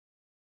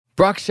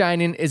Brock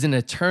Scheinen is an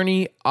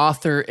attorney,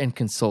 author, and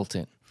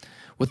consultant.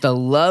 With a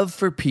love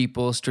for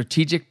people,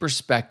 strategic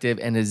perspective,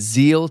 and a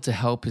zeal to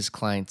help his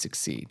clients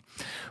succeed.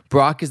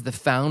 Brock is the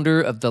founder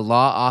of the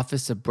law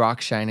office of Brock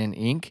Scheinen,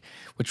 Inc.,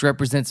 which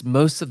represents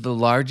most of the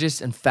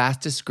largest and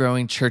fastest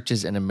growing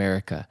churches in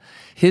America.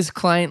 His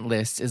client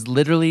list is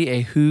literally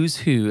a who's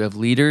who of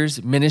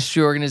leaders,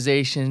 ministry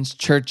organizations,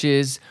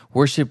 churches,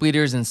 worship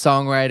leaders and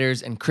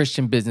songwriters, and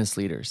Christian business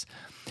leaders.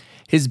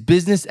 His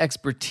business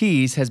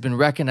expertise has been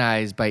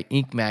recognized by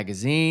Inc.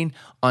 magazine,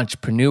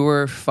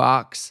 Entrepreneur,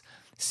 Fox,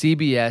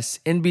 CBS,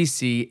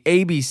 NBC,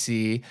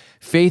 ABC,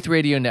 Faith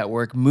Radio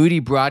Network, Moody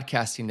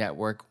Broadcasting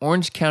Network,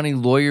 Orange County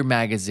Lawyer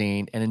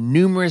Magazine, and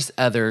numerous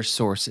other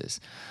sources.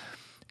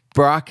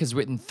 Brock has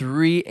written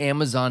 3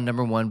 Amazon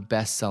 #1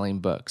 best-selling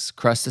books,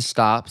 Crust to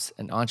Stops,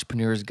 An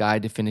Entrepreneur's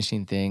Guide to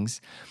Finishing Things,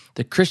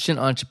 The Christian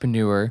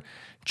Entrepreneur,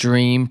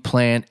 Dream,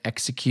 Plan,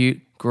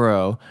 Execute,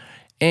 Grow,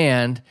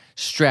 and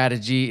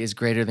Strategy is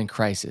Greater Than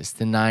Crisis,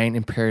 the 9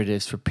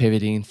 imperatives for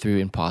pivoting through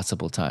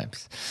impossible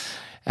times.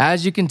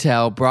 As you can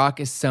tell, Brock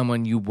is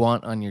someone you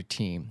want on your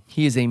team.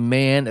 He is a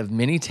man of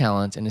many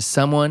talents and is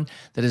someone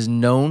that is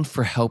known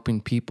for helping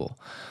people.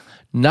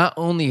 Not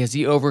only has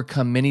he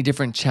overcome many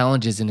different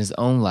challenges in his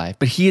own life,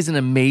 but he is an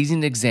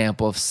amazing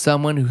example of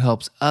someone who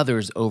helps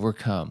others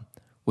overcome,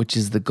 which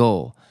is the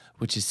goal,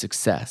 which is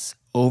success.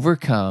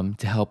 Overcome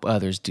to help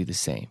others do the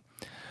same.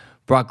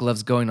 Brock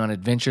loves going on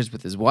adventures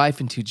with his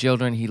wife and 2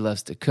 children. He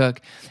loves to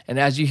cook. And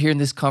as you hear in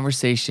this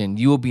conversation,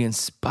 you will be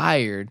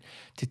inspired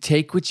to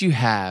take what you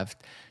have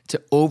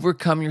to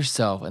overcome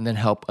yourself and then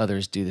help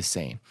others do the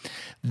same.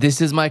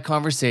 This is my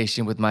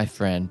conversation with my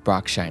friend,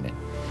 Brock Scheinen.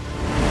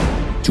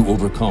 To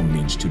overcome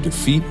means to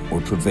defeat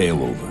or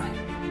prevail over.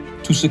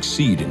 To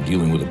succeed in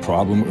dealing with a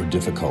problem or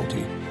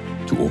difficulty.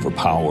 To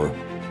overpower,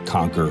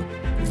 conquer,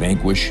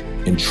 vanquish,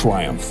 and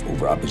triumph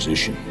over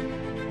opposition.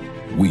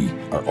 We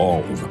are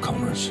all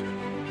overcomers.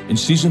 In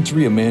Season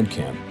 3 of Man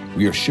Camp,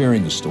 we are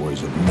sharing the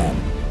stories of men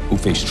who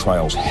faced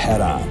trials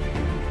head-on,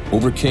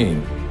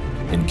 overcame,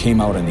 and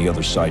came out on the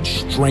other side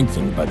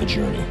strengthened by the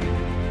journey.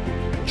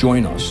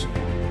 Join us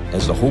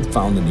as the hope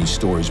found in these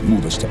stories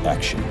move us to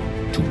action,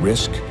 to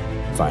risk,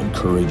 find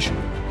courage,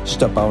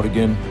 step out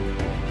again,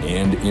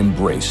 and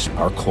embrace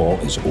our call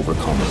as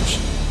overcomers.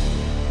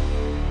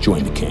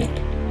 Join the camp.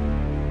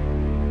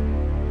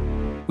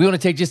 We want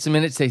to take just a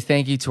minute to say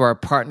thank you to our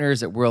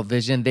partners at World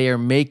Vision. They are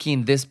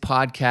making this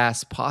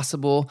podcast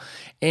possible,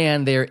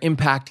 and they are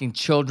impacting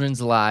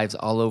children's lives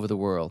all over the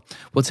world.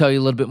 We'll tell you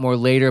a little bit more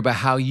later about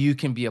how you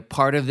can be a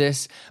part of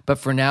this, but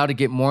for now, to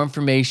get more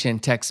information,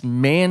 text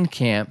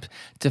MANCAMP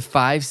to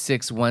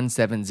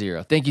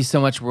 56170. Thank you so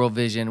much, World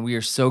Vision. We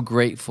are so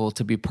grateful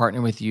to be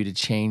partnering with you to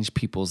change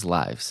people's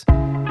lives.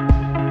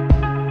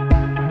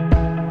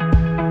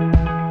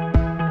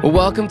 Well,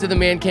 welcome to the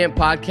Man Camp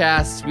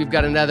Podcast. We've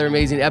got another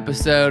amazing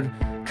episode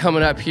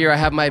coming up here. I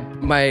have my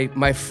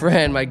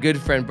friend, my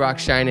good friend, Brock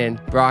Scheinen.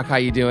 Brock, how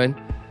you doing?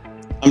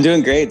 I'm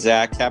doing great,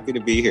 Zach. Happy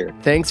to be here.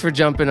 Thanks for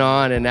jumping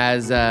on. And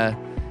as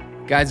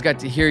guys got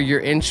to hear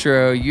your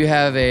intro, you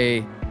have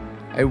a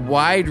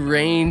wide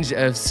range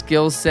of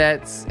skill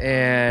sets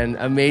and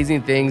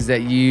amazing things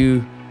that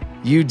you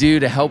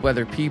do to help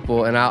other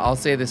people. And I'll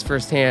say this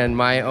firsthand,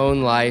 my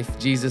own life,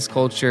 Jesus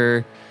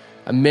culture,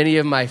 many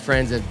of my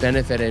friends have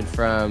benefited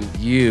from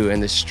you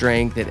and the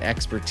strength and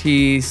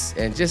expertise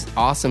and just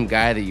awesome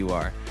guy that you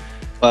are.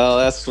 Well,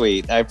 that's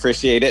sweet. I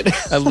appreciate it.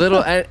 a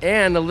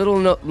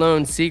little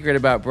known secret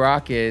about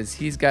Brock is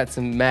he's got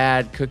some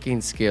mad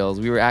cooking skills.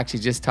 We were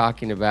actually just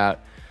talking about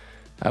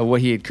what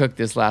he had cooked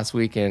this last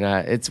weekend.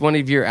 It's one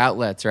of your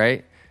outlets,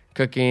 right?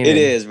 Cooking. It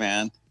is,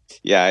 man.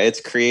 Yeah, it's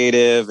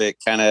creative.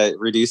 It kind of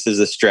reduces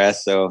the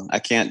stress. So I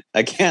can't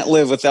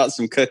live without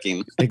some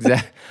cooking.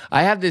 Exactly.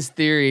 I have this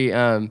theory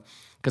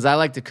because I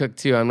like to cook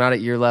too. I'm not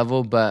at your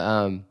level,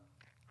 but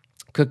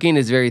cooking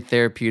is very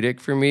therapeutic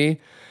for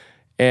me.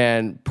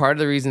 And part of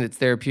the reason it's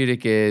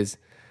therapeutic is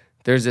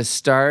there's a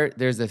start,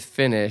 there's a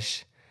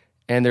finish,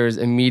 and there's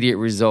immediate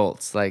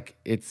results. Like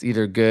it's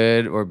either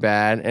good or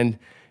bad. And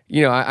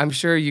you know, I'm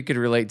sure you could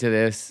relate to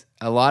this.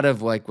 A lot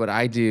of like what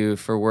I do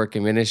for work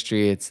and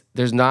ministry, it's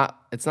not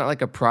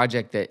like a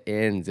project that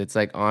ends. It's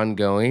like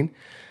ongoing.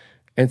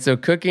 And so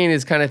cooking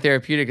is kind of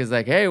therapeutic. It's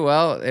like, hey,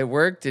 well, it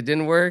worked, it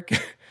didn't work,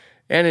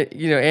 and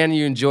and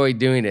you enjoy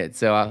doing it.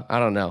 So I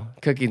don't know.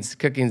 Cooking's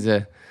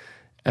a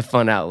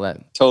fun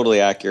outlet.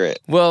 Totally accurate.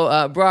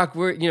 Well, Brock,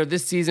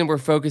 this season we're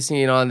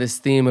focusing on this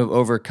theme of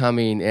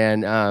overcoming,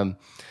 and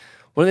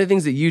one of the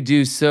things that you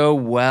do so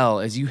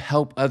well is you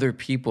help other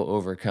people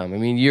overcome. I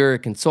mean, you're a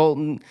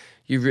consultant.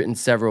 You've written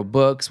several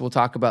books. We'll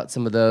talk about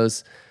some of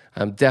those.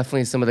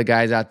 Definitely some of the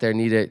guys out there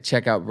need to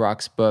check out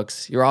Brock's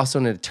books. You're also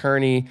an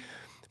attorney,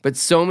 but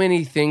so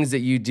many things that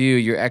you do,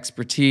 your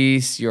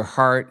expertise, your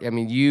heart, I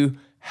mean, you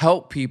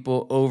help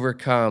people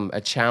overcome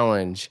a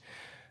challenge,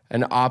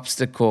 an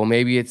obstacle.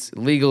 Maybe it's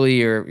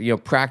legally or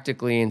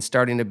practically in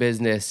starting a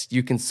business.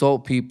 You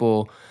consult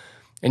people,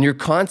 and you're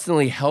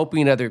constantly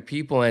helping other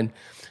people. And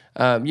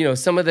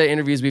some of the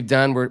interviews we've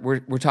done,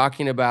 we're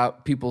talking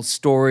about people's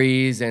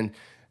stories and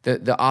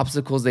the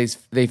obstacles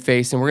they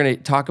face, and we're going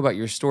to talk about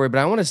your story. But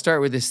I want to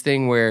start with this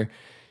thing where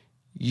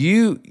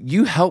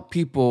you help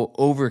people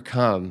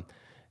overcome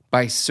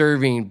by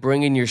serving,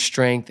 bringing your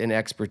strength and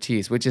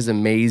expertise, which is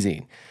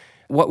amazing.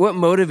 What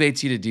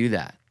motivates you to do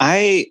that?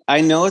 I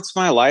know it's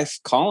my life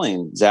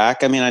calling,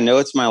 Zach. I mean, I know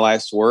it's my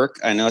life's work.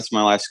 I know it's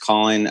my life's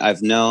calling.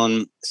 I've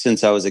known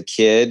since I was a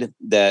kid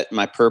that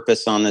my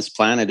purpose on this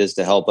planet is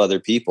to help other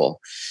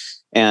people.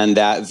 And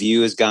that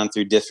view has gone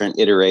through different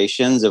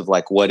iterations of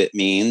like what it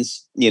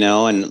means,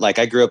 and like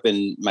I grew up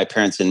in my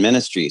parents in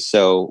ministry.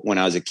 So when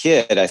I was a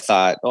kid, I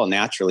thought, oh,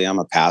 naturally, I'm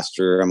a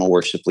pastor, I'm a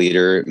worship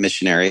leader,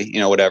 missionary,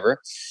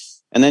 whatever.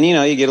 And then,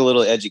 you get a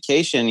little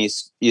education,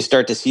 you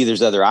start to see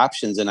there's other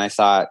options. And I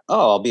thought,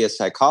 oh, I'll be a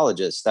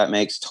psychologist. That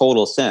makes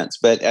total sense.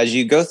 But as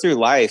you go through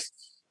life,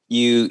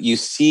 you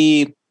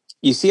see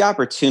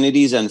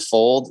opportunities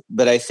unfold.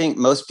 But I think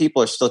most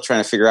people are still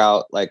trying to figure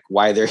out like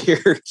why they're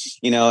here,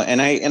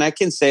 and I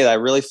can say that I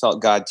really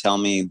felt God tell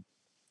me,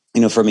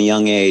 from a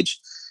young age,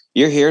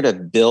 you're here to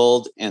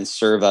build and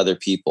serve other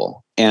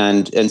people.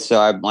 And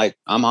so I'm like,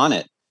 I'm on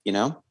it,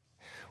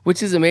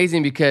 Which is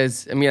amazing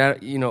because, I mean,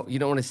 you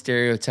don't want to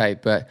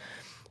stereotype, but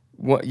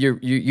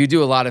you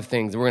do a lot of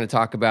things. We're going to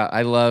talk about,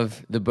 I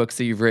love the books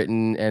that you've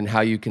written and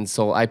how you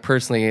consult. I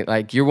personally,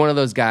 like, you're one of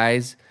those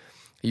guys,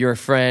 you're a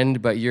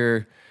friend, but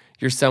you're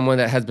someone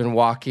that has been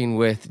walking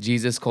with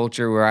Jesus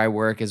culture where I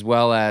work, as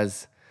well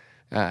as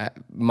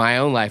my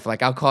own life.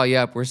 Like, I'll call you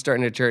up, we're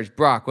starting a church.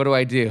 Brock, what do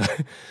I do?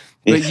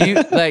 But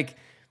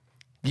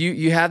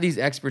you have these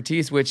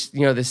expertise, which,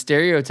 the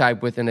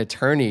stereotype with an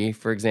attorney,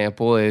 for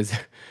example, is...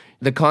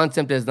 The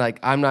concept is like,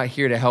 I'm not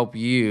here to help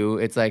you.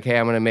 It's like, hey,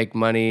 I'm going to make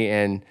money.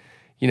 And,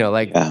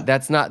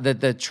 That's not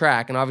the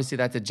track. And obviously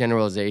that's a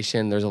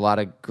generalization. There's a lot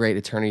of great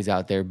attorneys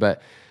out there,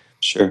 but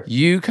sure,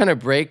 you kind of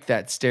break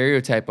that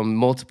stereotype on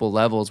multiple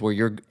levels where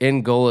your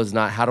end goal is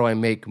not how do I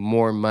make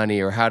more money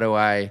or how do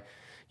I,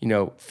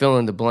 fill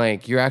in the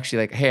blank. You're actually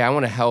like, hey, I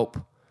want to help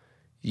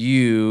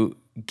you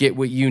get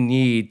what you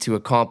need to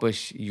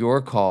accomplish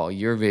your call,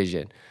 your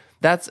vision.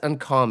 That's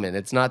uncommon.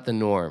 It's not the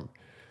norm.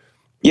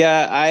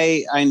 Yeah,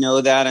 I know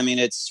that. I mean,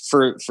 it's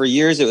for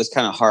years, it was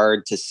kind of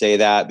hard to say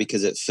that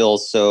because it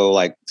feels so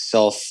like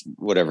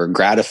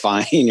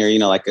gratifying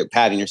or, like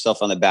patting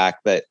yourself on the back.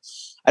 But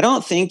I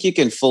don't think you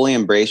can fully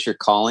embrace your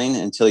calling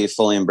until you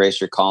fully embrace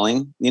your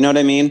calling. You know what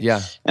I mean?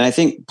 Yeah. And I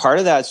think part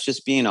of that's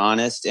just being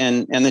honest.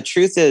 And the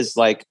truth is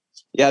like,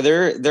 yeah,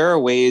 there are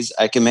ways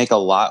I can make a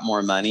lot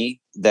more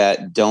money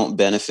that don't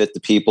benefit the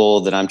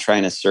people that I'm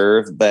trying to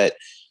serve. But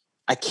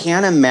I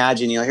can't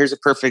imagine, here's a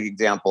perfect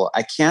example.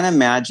 I can't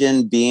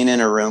imagine being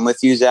in a room with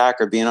you, Zach,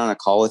 or being on a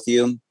call with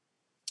you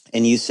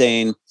and you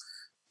saying,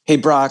 hey,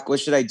 Brock, what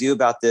should I do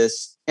about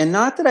this? And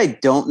not that I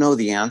don't know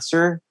the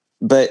answer,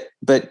 but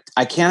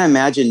I can't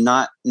imagine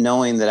not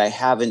knowing that I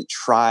haven't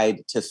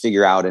tried to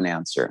figure out an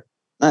answer.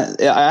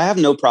 I have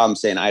no problem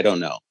saying I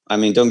don't know. I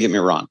mean, don't get me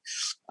wrong.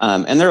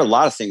 And there are a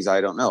lot of things I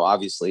don't know,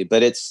 obviously,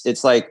 but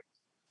it's like,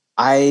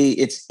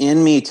 it's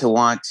in me to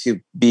want to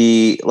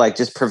be like,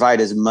 just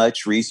provide as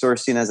much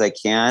resourcing as I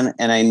can.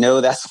 And I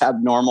know that's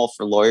abnormal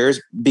for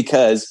lawyers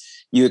because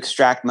you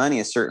extract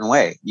money a certain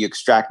way. You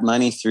extract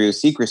money through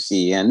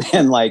secrecy and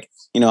like,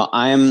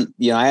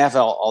 I have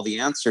all the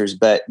answers,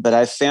 but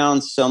I've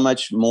found so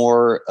much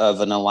more of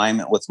an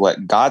alignment with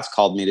what God's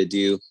called me to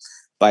do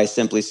by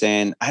simply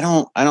saying, I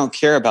don't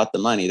care about the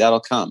money.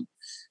 That'll come.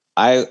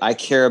 I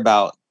care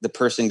about the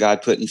person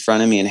God put in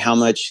front of me and how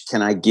much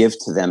can I give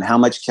to them? How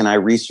much can I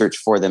research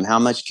for them? How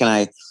much can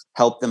I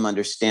help them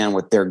understand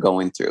what they're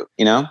going through,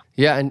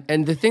 Yeah.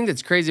 And the thing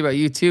that's crazy about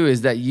you too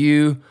is that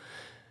you're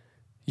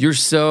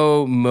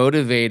so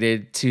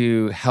motivated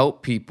to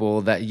help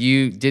people that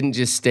you didn't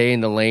just stay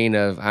in the lane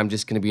of, I'm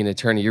just going to be an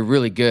attorney. You're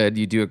really good.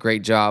 You do a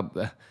great job.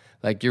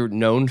 Like you're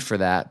known for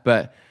that,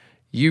 but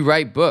you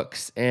write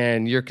books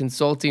and you're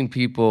consulting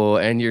people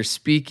and you're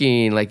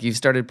speaking, like you've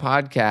started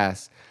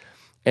podcasts.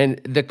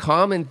 And the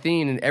common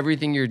theme in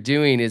everything you're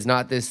doing is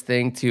not this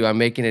thing to, I'm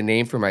making a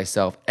name for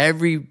myself.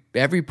 Every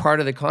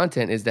part of the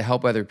content is to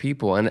help other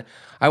people. And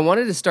I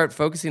wanted to start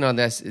focusing on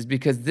this is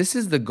because this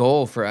is the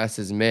goal for us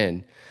as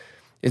men,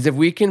 is if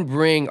we can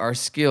bring our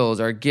skills,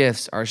 our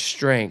gifts, our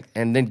strength,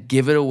 and then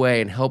give it away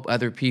and help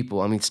other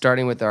people. I mean,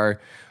 starting with our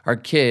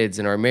kids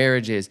and our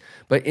marriages,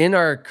 but in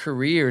our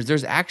careers,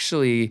 there's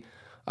actually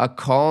a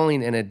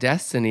calling and a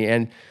destiny.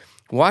 And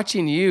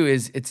watching you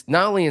it's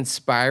not only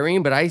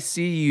inspiring, but I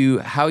see you,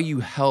 how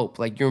you help,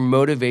 like your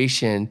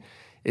motivation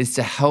is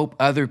to help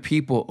other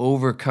people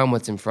overcome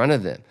what's in front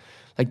of them.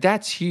 Like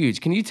that's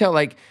huge. Can you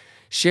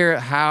share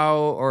how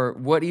or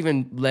what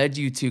even led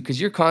you to,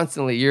 because you're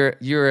constantly,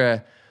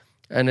 you're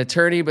an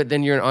attorney, but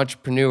then you're an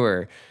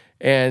entrepreneur.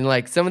 And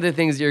like some of the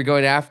things you're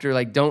going after,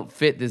 like don't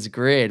fit this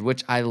grid,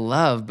 which I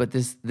love, but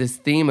this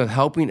theme of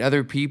helping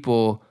other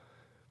people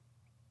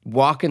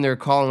walk in their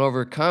call and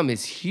overcome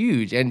is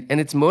huge. And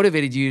it's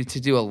motivated you to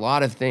do a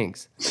lot of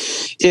things.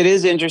 It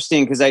is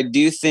interesting because I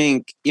do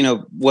think,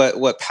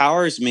 what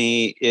powers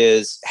me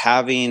is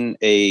having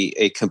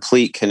a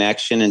complete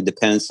connection and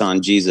dependence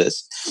on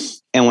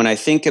Jesus. And when I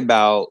think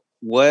about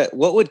what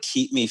would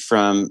keep me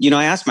from, you know,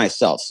 I ask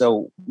myself,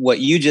 so what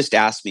you just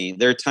asked me,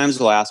 there are times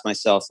I'll ask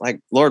myself, like,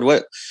 Lord,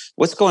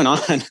 what's going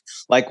on?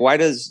 Like, why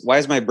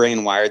is my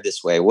brain wired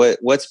this way?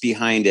 What's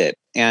behind it?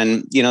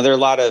 And, you know, there are a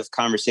lot of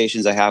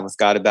conversations I have with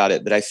God about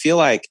it, but I feel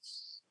like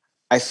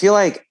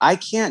I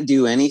can't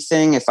do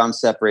anything if I'm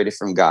separated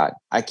from God.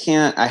 I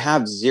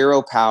have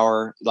zero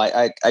power. Like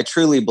I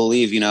truly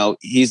believe, you know,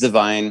 he's the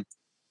vine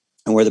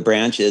and we're the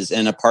branches,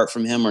 and apart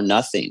from him, we're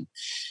nothing.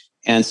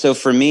 And so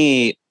for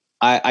me,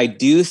 I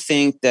do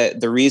think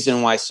that the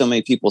reason why so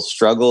many people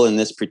struggle in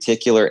this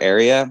particular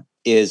area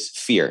is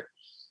fear.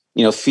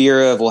 You know,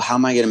 fear of, well, how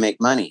am I going to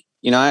make money?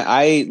 You know,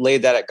 I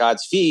laid that at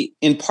God's feet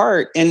in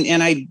part.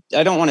 And I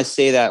don't want to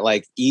say that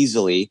like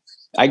easily.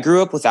 I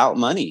grew up without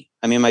money.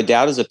 I mean, my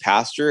dad was a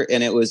pastor,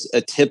 and it was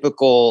a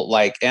typical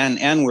like,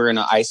 and we're in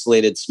an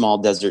isolated small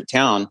desert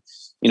town,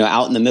 you know,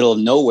 out in the middle of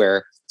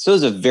nowhere. So it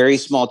was a very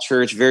small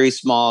church, very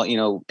small, you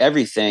know,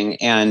 everything.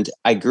 And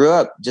I grew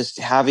up just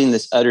having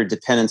this utter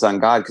dependence on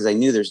God because I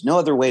knew there's no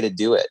other way to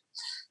do it.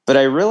 But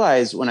I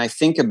realized when I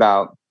think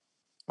about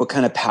what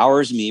kind of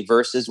powers me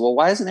versus, well,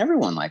 why isn't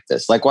everyone like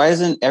this? Like, why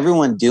isn't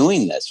everyone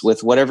doing this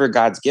with whatever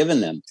God's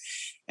given them?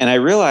 And I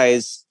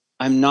realize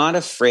I'm not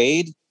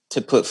afraid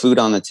to put food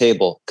on the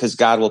table because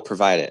God will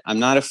provide it. I'm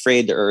not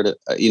afraid to earn,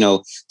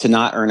 to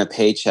not earn a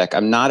paycheck.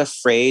 I'm not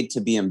afraid to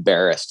be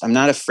embarrassed. I'm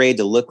not afraid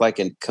to look like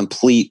a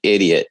complete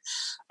idiot.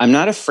 I'm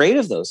not afraid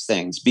of those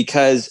things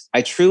because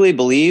I truly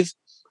believe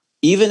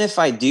even if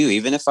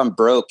I'm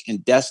broke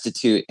and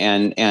destitute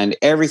and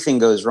everything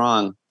goes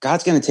wrong,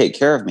 God's going to take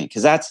care of me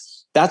because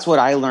that's what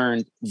I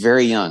learned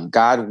very young.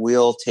 God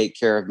will take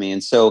care of me.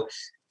 And so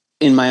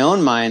in my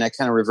own mind, I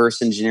kind of reverse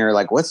engineer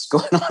like what's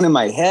going on in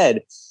my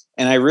head.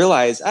 And I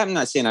realize I'm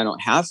not saying I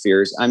don't have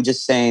fears. I'm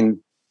just saying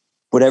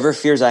whatever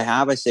fears I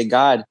have, I say,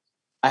 God,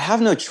 I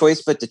have no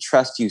choice but to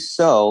trust you.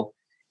 So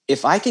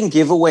if I can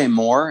give away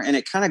more, and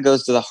it kind of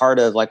goes to the heart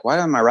of like, why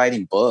am I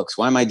writing books?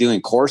 Why am I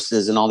doing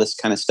courses and all this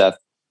kind of stuff?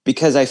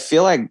 Because I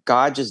feel like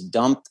God just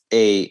dumped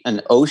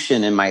an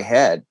ocean in my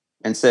head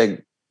and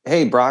said,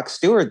 hey, Brock,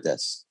 steward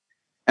this.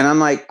 And I'm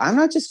like, I'm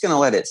not just going to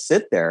let it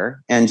sit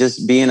there and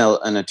just be in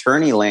an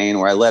attorney lane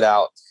where I let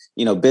out,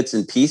 you know, bits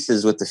and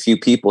pieces with a few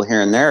people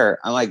here and there.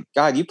 I'm like,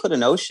 God, you put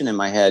an ocean in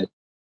my head.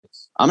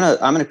 I'm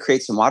gonna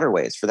create some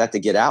waterways for that to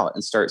get out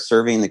and start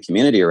serving the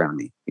community around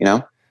me, you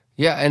know?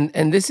 Yeah,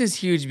 and this is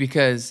huge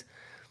because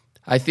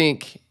I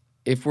think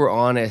if we're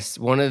honest,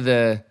 one of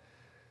the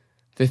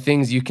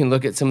things you can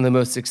look at some of the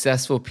most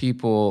successful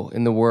people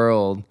in the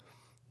world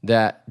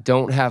that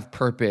don't have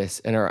purpose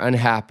and are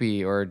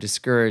unhappy or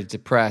discouraged,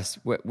 depressed,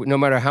 no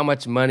matter how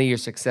much money or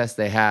success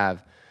they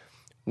have,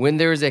 when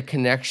there is a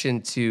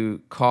connection to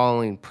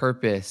calling,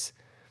 purpose,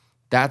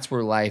 that's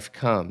where life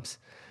comes.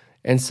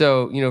 And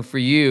so, you know, for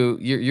you,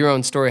 your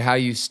own story, how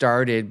you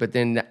started, but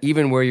then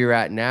even where you're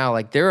at now,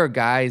 like there are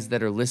guys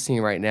that are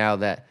listening right now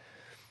that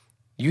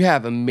you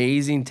have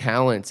amazing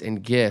talents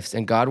and gifts,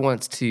 and God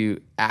wants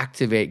to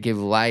activate, give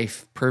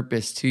life,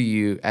 purpose to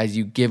you as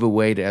you give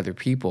away to other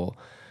people.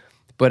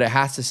 But it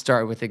has to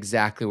start with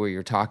exactly where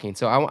you're talking.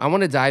 So I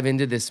want to dive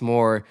into this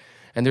more.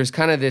 And there's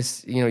kind of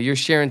this, you know, you're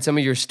sharing some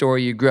of your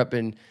story. You grew up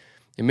in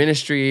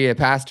ministry, a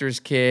pastor's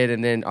kid,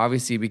 and then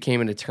obviously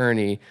became an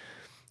attorney.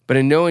 But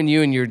in knowing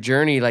you and your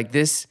journey, like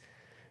this,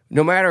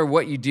 no matter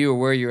what you do or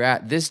where you're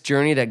at, this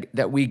journey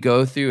that we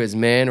go through as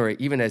men or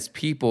even as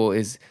people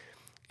is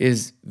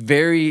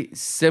very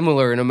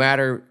similar no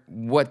matter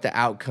what the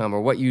outcome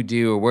or what you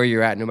do or where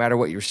you're at, no matter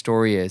what your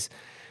story is.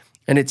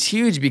 And it's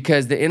huge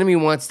because the enemy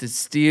wants to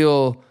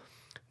steal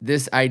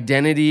this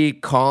identity,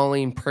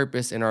 calling,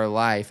 purpose in our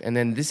life. And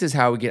then this is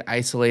how we get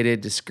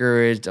isolated,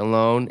 discouraged,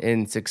 alone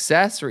in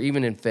success or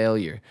even in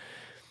failure.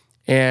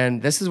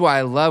 And this is why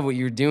I love what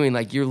you're doing.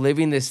 Like you're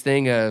living this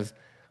thing of,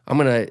 I'm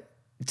going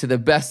to the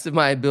best of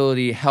my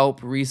ability,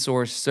 help,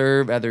 resource,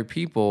 serve other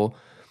people.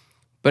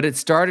 But it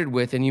started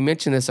with, and you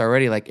mentioned this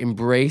already, like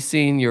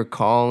embracing your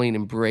calling,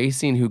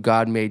 embracing who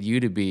God made you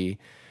to be.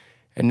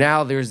 And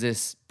now there's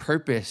this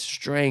purpose,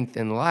 strength,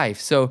 and life.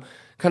 So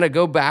kind of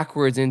go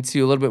backwards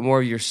into a little bit more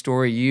of your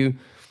story. You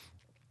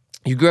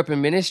grew up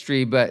in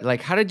ministry, but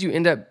like, how did you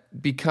end up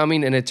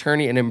becoming an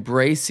attorney and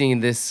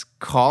embracing this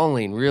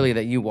calling really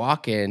that you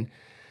walk in,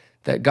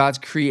 that God's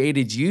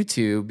created you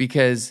to?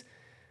 Because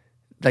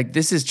like,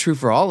 this is true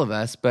for all of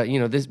us, but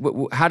you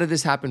know, how did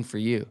this happen for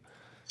you?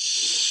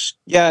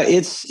 Yeah,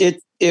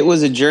 it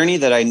was a journey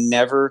that I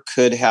never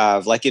could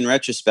have, like in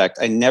retrospect,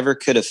 I never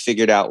could have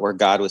figured out where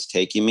God was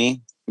taking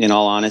me. In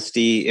all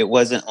honesty, it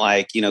wasn't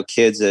like, you know,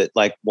 kids that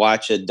like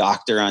watch a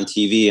doctor on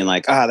TV and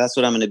like, that's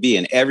what I'm going to be.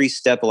 And every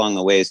step along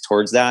the way is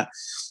towards that.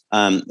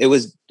 It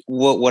was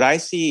what I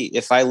see,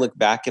 if I look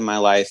back in my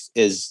life,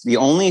 is the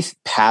only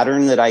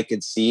pattern that I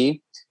could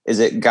see is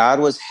that God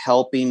was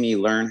helping me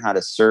learn how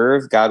to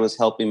serve. God was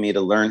helping me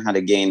to learn how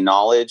to gain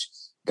knowledge.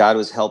 God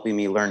was helping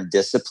me learn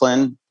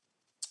discipline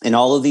and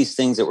all of these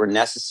things that were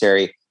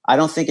necessary. I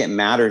don't think it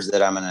matters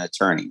that I'm an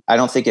attorney. I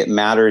don't think it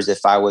matters if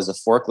I was a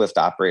forklift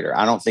operator.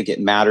 I don't think it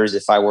matters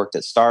if I worked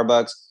at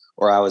Starbucks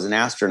or I was an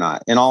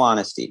astronaut, in all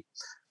honesty.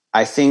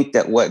 I think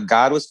that what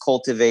God was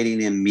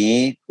cultivating in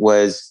me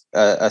was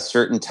a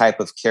certain type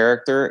of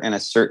character and a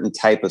certain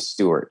type of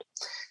steward.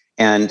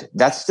 And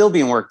that's still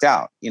being worked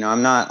out.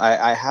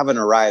 I haven't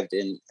arrived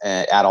in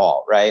at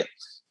all. Right.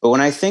 But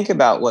when I think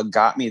about what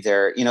got me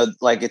there,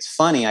 like, it's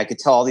funny, I could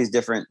tell all these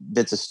different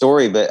bits of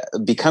story, but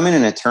becoming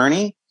an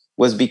attorney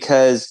was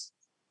because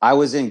I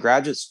was in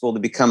graduate school to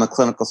become a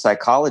clinical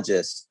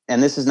psychologist.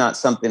 And this is not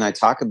something I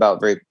talk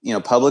about very,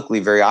 publicly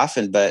very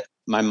often, but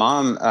my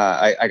mom,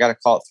 I got a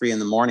call at 3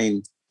 a.m.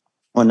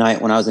 one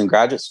night when I was in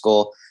graduate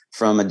school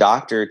from a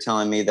doctor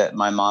telling me that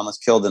my mom was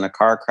killed in a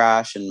car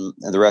crash and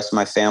the rest of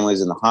my family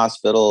was in the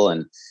hospital,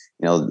 and,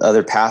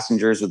 other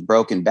passengers with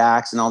broken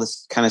backs and all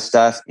this kind of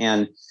stuff.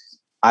 And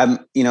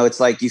it's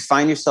like you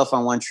find yourself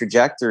on one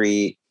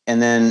trajectory,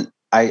 and then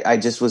I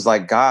just was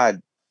like, God,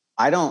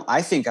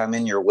 I think I'm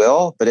in your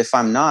will, but if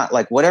I'm not,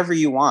 like, whatever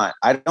you want,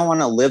 I don't want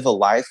to live a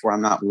life where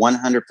I'm not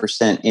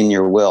 100% in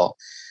your will.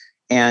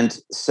 And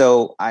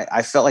so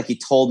I felt like he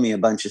told me a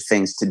bunch of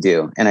things to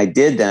do, and I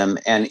did them.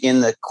 And in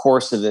the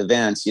course of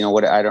events,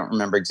 I don't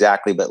remember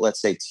exactly, but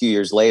let's say 2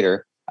 years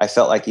later, I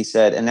felt like he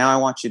said, and now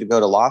I want you to go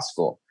to law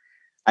school.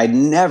 I'd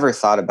never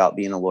thought about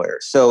being a lawyer.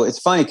 So it's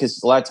funny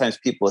because a lot of times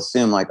people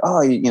assume like,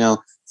 oh, if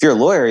you're a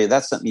lawyer,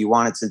 that's something you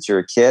wanted since you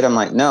were a kid. I'm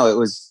like, no, it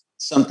was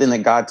something that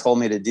God told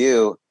me to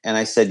do. And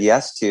I said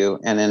yes to,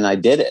 and then I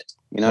did it.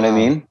 You know what I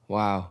mean?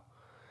 Wow.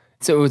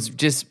 So it was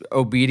just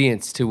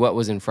obedience to what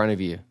was in front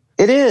of you.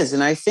 It is.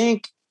 And I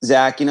think,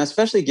 Zach,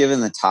 especially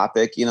given the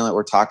topic, that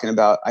we're talking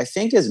about, I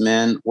think as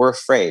men, we're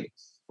afraid.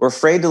 We're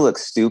afraid to look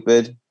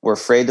stupid. We're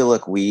afraid to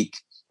look weak.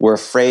 We're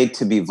afraid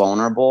to be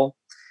vulnerable.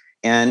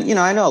 And,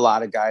 I know a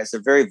lot of guys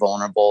are very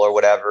vulnerable or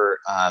whatever,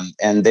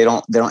 and they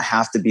don't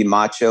have to be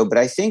macho. But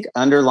I think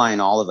underlying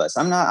all of us,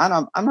 I'm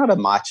not a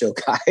macho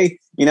guy.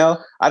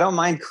 I don't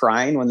mind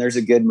crying when there's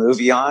a good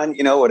movie on,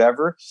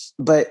 whatever.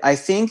 But I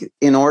think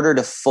in order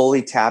to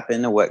fully tap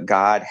into what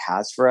God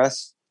has for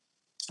us,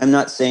 I'm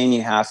not saying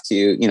you have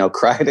to,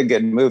 cry at a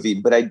good movie,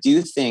 but I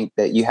do think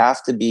that you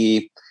have to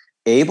be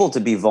able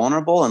to be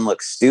vulnerable and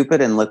look stupid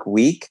and look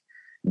weak,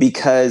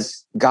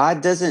 because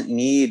God doesn't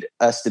need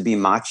us to be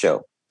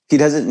macho. He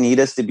doesn't need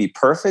us to be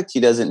perfect. He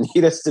doesn't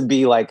need us to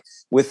be like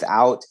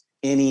without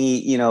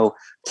any,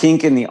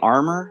 kink in the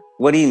armor.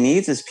 What he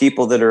needs is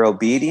people that are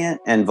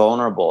obedient and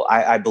vulnerable,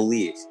 I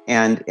believe.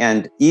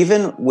 And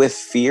even with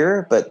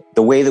fear, but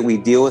the way that we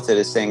deal with it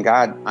is saying,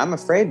 God, I'm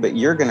afraid, but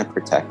you're going to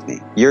protect me.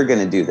 You're going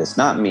to do this,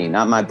 not me,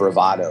 not my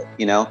bravado,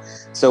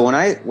 So when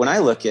I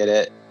look at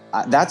it,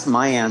 that's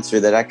my answer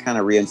that I kind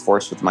of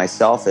reinforce with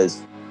myself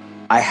is,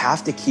 I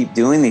have to keep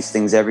doing these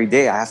things every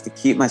day. I have to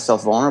keep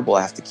myself vulnerable.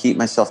 I have to keep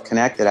myself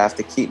connected. I have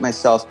to keep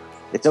myself,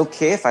 it's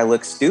okay if I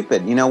look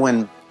stupid.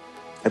 When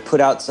I put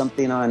out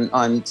something on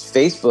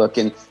Facebook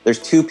and there's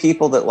 2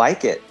 people that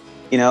like it,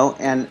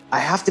 and I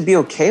have to be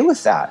okay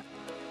with that,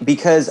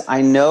 because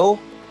I know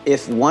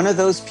if one of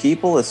those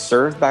people is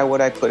served by what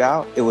I put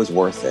out, it was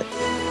worth it.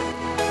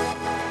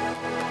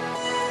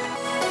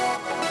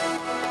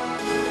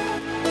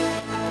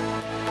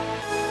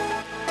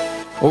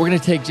 Well, we're going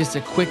to take just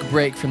a quick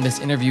break from this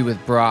interview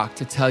with Brock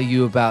to tell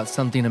you about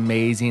something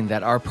amazing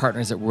that our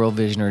partners at World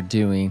Vision are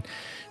doing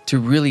to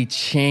really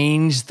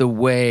change the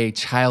way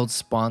child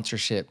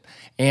sponsorship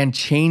and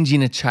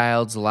changing a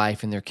child's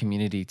life in their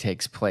community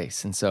takes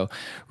place. And so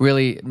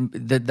really,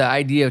 the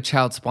idea of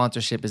child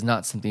sponsorship is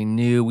not something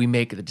new. We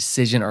make the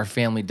decision, our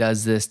family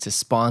does this to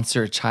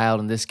sponsor a child.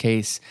 In this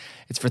case,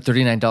 it's for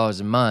 $39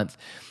 a month.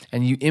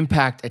 And you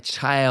impact a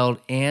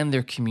child and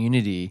their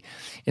community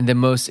in the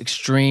most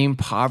extreme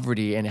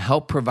poverty and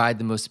help provide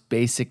the most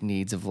basic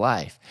needs of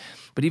life.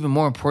 But even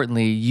more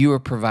importantly, you are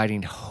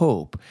providing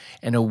hope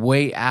and a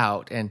way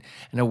out and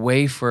a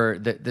way for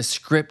the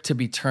script to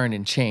be turned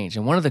and changed.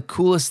 And one of the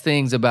coolest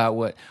things about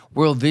what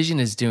World Vision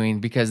is doing,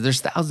 because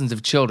there's thousands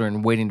of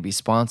children waiting to be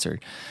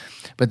sponsored,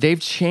 but they've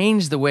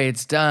changed the way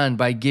it's done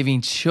by giving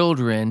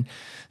children,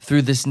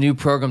 through this new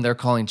program they're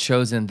calling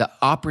Chosen, the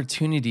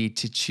opportunity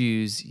to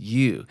choose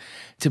you,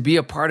 to be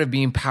a part of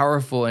being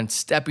powerful and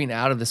stepping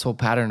out of this whole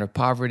pattern of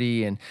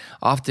poverty and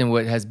often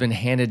what has been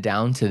handed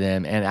down to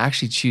them, and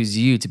actually choose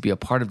you to be a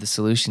part of the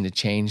solution to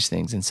change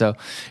things. And so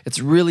it's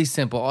really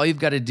simple. All you've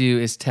got to do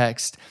is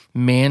text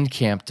Man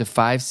Camp to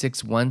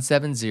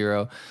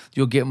 56170.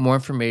 You'll get more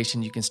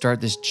information. You can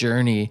start this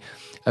journey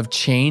of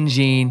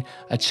changing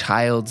a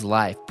child's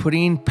life,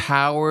 putting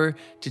power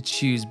to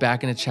choose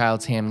back in a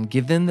child's hand, and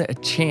give them a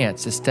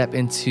chance to step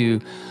into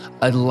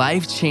a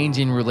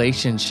life-changing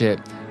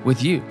relationship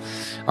with you.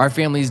 Our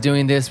family is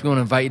doing this. We want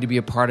to invite you to be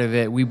a part of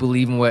it. We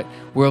believe in what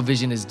World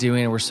Vision is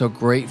doing, and we're so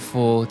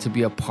grateful to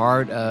be a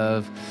part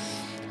of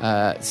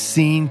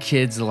seeing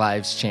kids'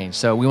 lives change.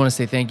 So we want to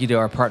say thank you to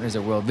our partners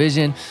at World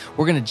Vision.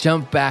 We're going to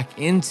jump back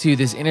into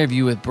this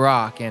interview with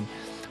Brock, and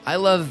I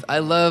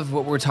love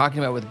what we're talking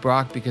about with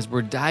Brock, because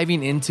we're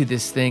diving into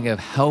this thing of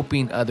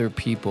helping other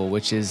people,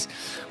 which is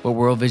what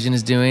World Vision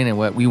is doing and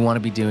what we want to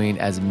be doing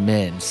as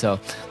men. So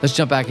let's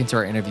jump back into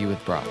our interview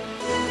with Brock.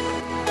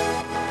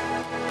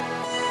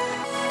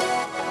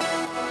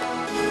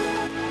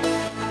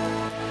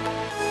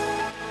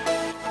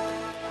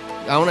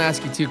 I want to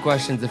ask you two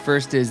questions. The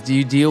first is, do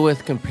you deal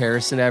with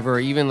comparison ever, or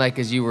even like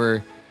as you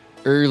were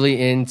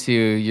early into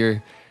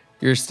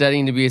you're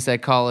studying to be a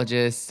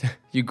psychologist,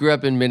 you grew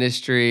up in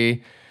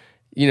ministry,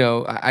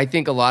 I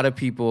think a lot of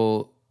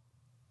people,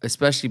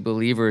 especially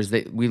believers,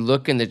 that we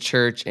look in the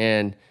church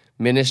and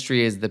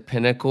ministry is the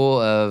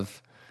pinnacle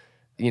of,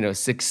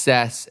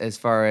 success as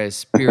far as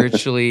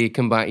spiritually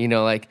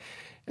combined,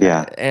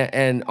 Yeah.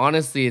 And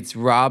honestly, it's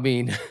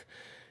robbing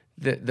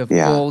the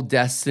full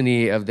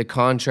destiny of the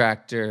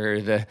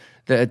contractor, the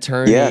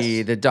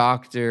attorney, the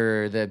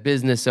doctor, the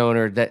business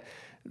owner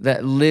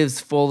that lives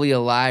fully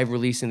alive,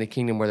 releasing the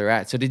kingdom where they're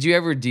at. So did you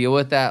ever deal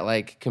with that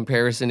like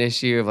comparison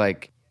issue of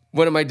like,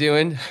 what am I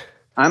doing?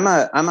 I'm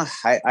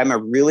a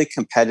really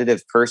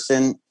competitive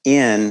person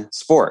in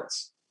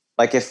sports.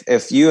 Like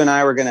if you and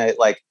I were gonna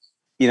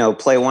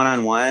play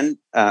one-on-one,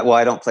 well,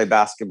 I don't play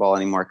basketball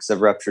anymore because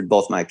I've ruptured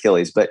both my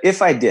Achilles. But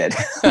if I did,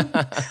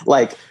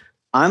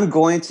 I'm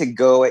going to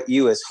go at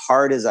you as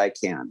hard as I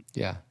can.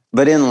 Yeah.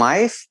 But in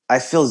life, I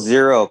feel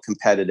zero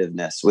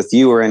competitiveness with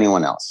you or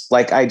anyone else.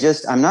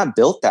 I'm not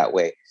built that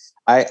way.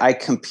 I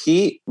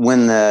compete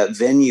when the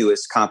venue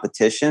is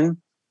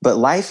competition, but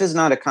life is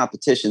not a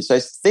competition. So I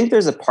think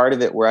there's a part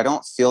of it where I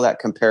don't feel that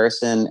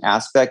comparison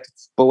aspect.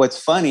 But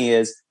what's funny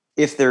is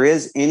if there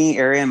is any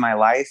area in my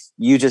life,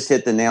 you just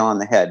hit the nail on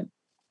the head.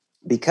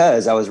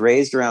 Because I was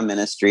raised around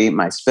ministry.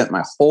 I spent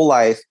my whole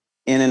life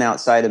in and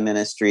outside of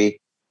ministry.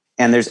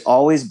 And there's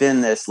always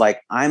been this,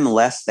 I'm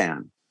less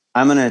than.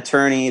 I'm an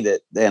attorney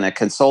and a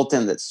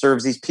consultant that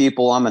serves these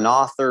people. I'm an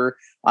author.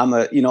 I'm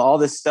all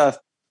this stuff,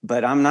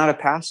 but I'm not a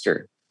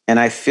pastor. And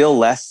I feel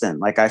less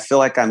than. I feel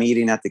like I'm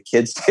eating at the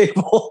kids'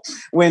 table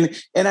and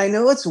I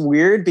know it's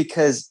weird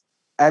because,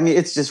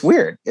 it's just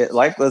weird.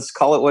 Let's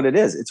call it what it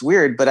is. It's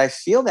weird, but I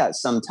feel that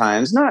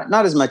sometimes,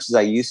 not as much as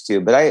I used to,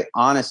 but I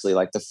honestly,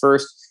 the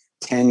first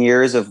 10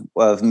 years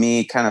of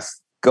me kind of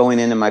going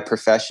into my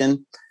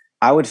profession,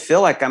 I would feel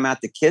like I'm at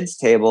the kids'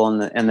 table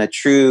and the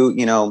true,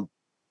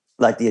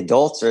 the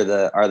adults are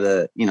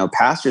the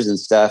pastors and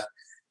stuff.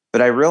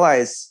 But I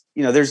realize,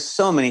 there's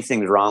so many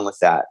things wrong with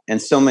that.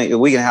 And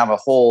we can have a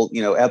whole,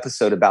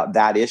 episode about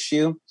that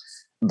issue.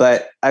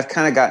 But I've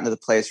kind of gotten to the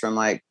place where I'm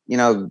like,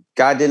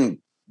 God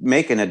didn't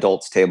make an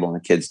adults table and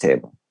a kids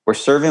table. We're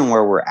serving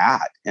where we're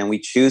at, and we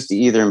choose to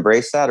either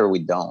embrace that or we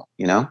don't,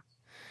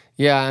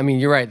 Yeah.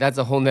 You're right. That's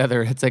a whole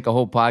nother, it's like a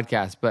whole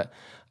podcast, but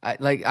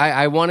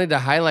I wanted to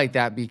highlight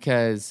that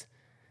because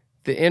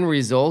the end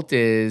result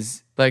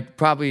is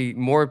probably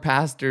more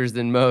pastors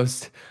than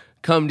most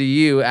come to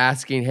you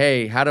asking,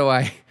 hey, how do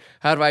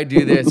I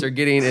do this, or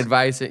getting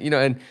advice,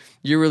 and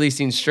you're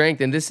releasing strength.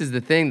 And this is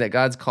the thing, that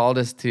God's called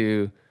us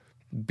to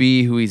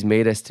be who he's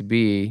made us to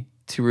be,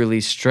 to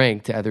release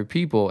strength to other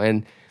people.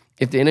 And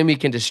if the enemy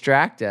can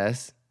distract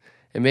us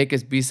and make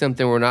us be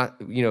something we're not,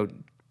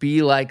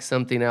 be like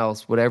something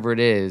else, whatever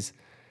it is,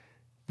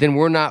 then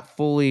we're not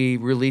fully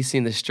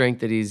releasing the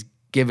strength that he's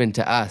given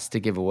to us to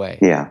give away.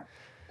 Yeah,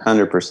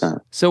 100%.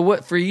 So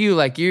what for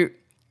you,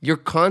 you're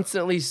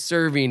constantly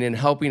serving and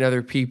helping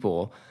other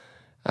people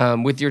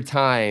with your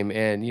time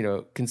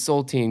and,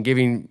 consulting,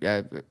 giving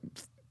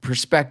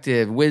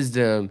perspective,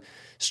 wisdom,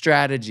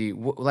 strategy.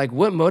 What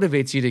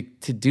motivates you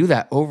to do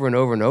that over and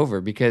over and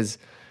over? Because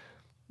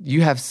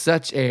you have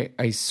such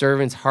a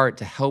servant's heart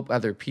to help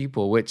other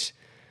people, which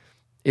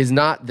is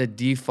not the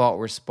default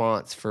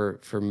response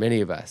for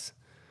many of us.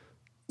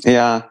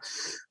 Yeah.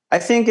 I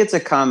think it's a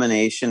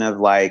combination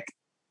of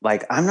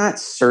I'm not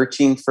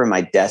searching for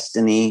my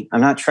destiny.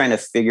 I'm not trying to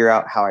figure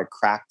out how I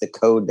crack the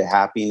code to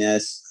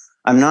happiness.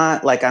 I'm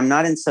not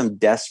in some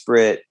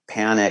desperate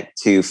panic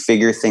to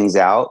figure things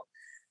out.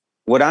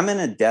 What I'm in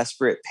a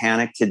desperate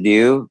panic to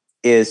do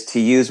is to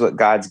use what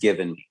God's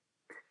given me.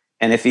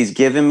 And if he's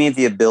given me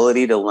the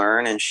ability to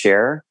learn and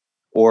share,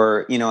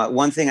 or,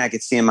 one thing I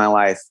could see in my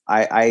life,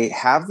 I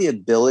have the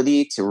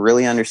ability to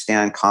really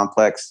understand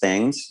complex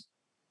things,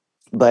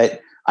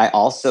 but I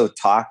also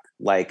talk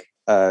like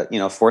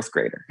fourth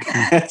grader.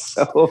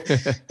 So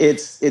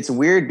it's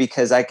weird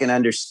because I can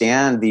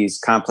understand these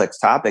complex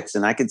topics,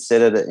 and I could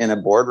sit in a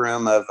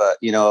boardroom of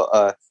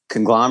a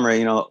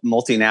conglomerate,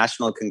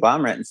 multinational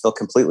conglomerate, and feel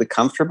completely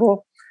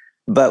comfortable.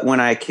 But when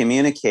I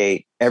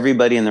communicate,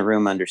 everybody in the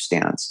room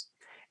understands.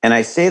 And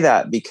I say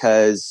that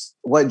because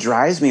what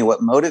drives me,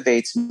 what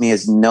motivates me,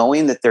 is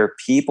knowing that there are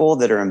people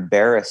that are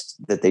embarrassed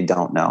that they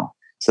don't know,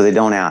 so they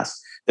don't ask.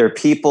 There are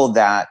people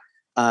that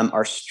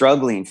are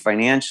struggling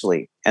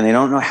financially and they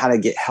don't know how to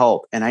get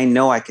help. And I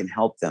know I can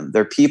help them.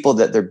 There are people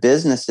that their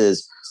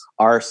businesses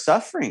are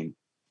suffering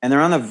and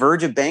they're on the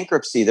verge of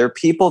bankruptcy. There are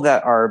people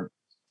that are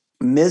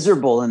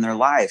miserable in their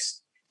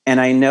lives. And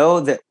I know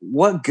that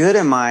what good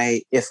am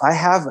I if I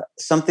have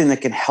something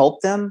that can help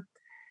them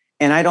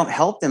and I don't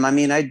help them?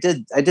 I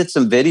did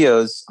some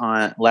videos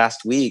on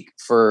last week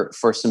for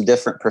some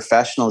different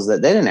professionals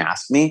that they didn't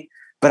ask me,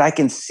 but I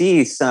can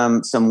see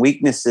some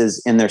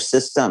weaknesses in their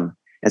system.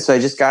 And so I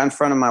just got in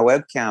front of my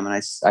webcam and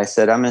I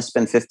said, I'm going to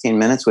spend 15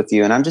 minutes with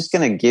you and I'm just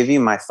going to give you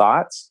my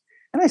thoughts.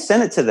 And I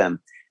sent it to them.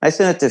 I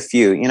sent it to a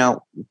few, a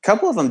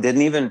couple of them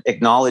didn't even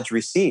acknowledge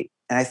receipt.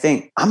 And I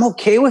think I'm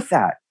okay with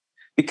that,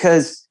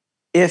 because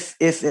if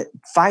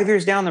 5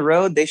 years down the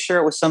road, they share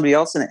it with somebody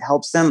else and it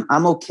helps them,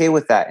 I'm okay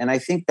with that. And I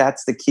think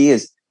that's the key,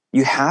 is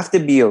you have to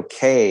be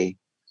okay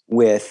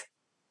with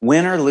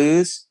win or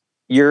lose.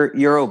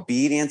 Your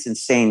obedience and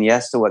saying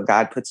yes to what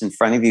God puts in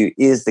front of you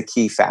is the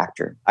key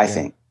factor, I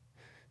think.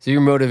 So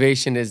your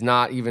motivation is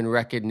not even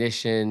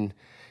recognition.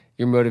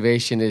 Your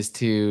motivation is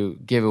to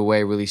give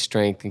away really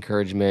strength,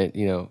 encouragement,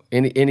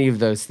 any of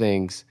those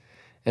things.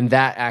 And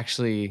that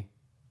actually,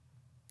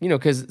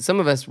 because some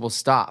of us will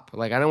stop.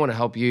 Like, I don't want to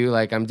help you.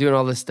 Like, I'm doing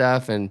all this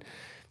stuff and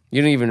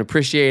you don't even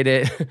appreciate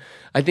it.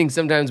 I think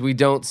sometimes we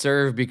don't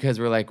serve because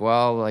we're like,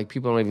 well, like,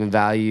 people don't even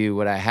value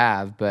what I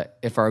have. But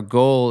if our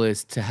goal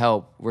is to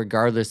help,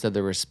 regardless of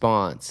the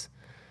response,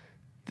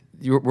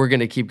 we're going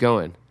to keep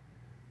going.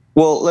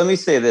 Well, let me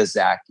say this,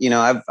 Zach.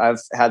 I've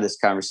had this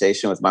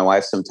conversation with my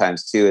wife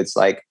sometimes too. It's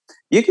like,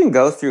 you can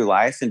go through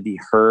life and be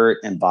hurt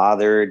and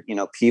bothered.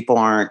 People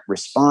aren't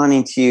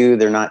responding to you.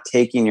 They're not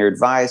taking your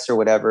advice or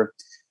whatever.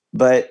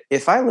 But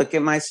if I look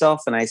at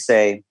myself and I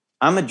say,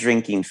 I'm a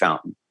drinking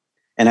fountain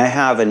and I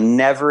have a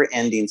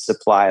never-ending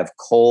supply of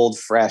cold,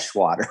 fresh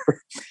water,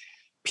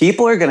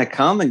 people are going to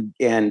come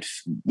and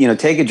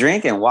take a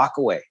drink and walk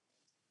away.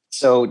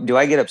 So do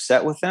I get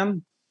upset with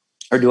them,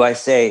 or do I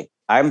say,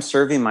 I'm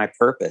serving my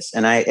purpose?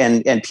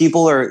 And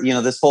people are,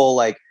 this whole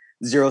like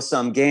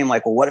zero-sum game,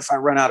 like, well, what if I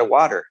run out of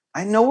water?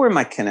 I know where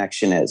my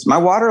connection is. My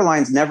water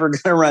line's never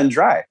going to run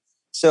dry.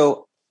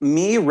 So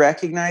me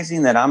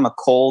recognizing that I'm a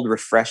cold,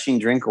 refreshing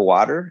drink of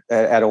water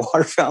at a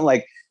water fountain,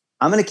 like,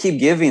 I'm going to keep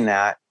giving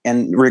that.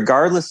 And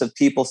regardless of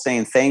people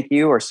saying thank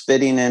you or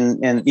spitting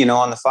in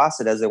on the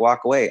faucet as they walk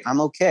away, I'm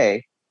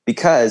okay,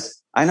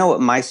 because I know what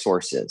my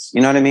source is.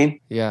 You know what I mean?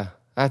 Yeah,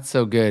 that's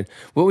so good.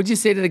 What would you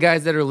say to the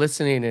guys that are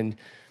listening and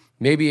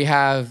maybe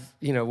have,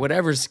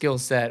 whatever skill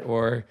set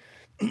or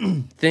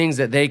things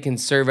that they can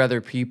serve other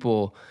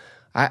people?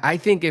 I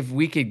think if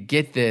we could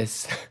get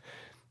this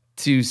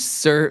to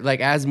serve,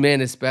 like, as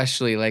men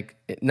especially, like,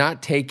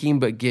 not taking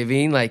but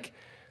giving, like,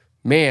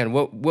 man,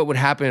 what would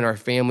happen in our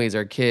families,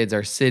 our kids,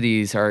 our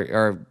cities,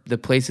 our the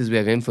places we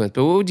have influence?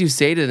 But what would you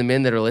say to the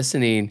men that are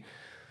listening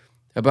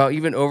about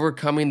even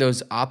overcoming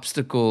those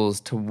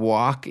obstacles to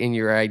walk in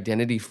your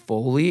identity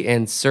fully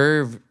and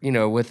serve,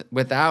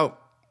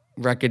 without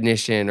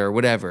recognition or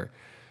whatever?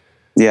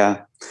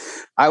 Yeah.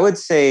 I would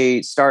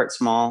say start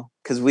small,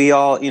 because we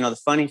all, the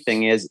funny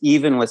thing is,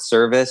 even with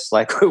service,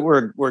 like,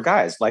 we're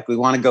guys, like, we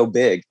want to go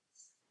big.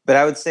 But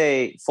I would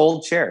say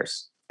fold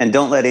chairs and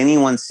don't let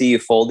anyone see you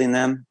folding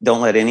them.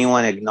 Don't let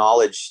anyone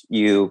acknowledge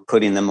you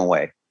putting them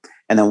away.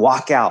 And then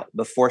walk out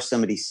before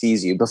somebody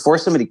sees you. Before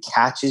somebody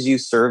catches you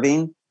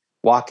serving,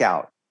 walk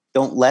out.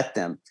 Don't let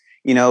them.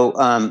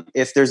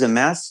 If there's a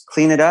mess,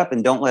 clean it up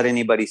and don't let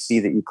anybody see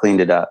that you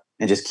cleaned it up,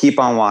 and just keep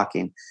on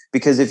walking.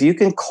 Because if you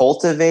can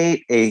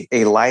cultivate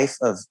a life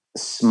of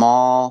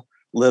small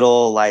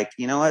little, like,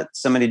 you know what,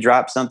 somebody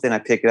dropped something, I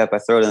pick it up, I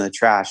throw it in the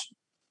trash.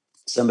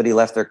 Somebody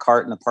left their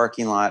cart in the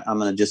parking lot, I'm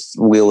going to just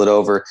wheel it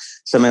over.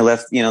 Somebody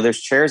left, there's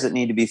chairs that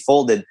need to be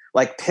folded.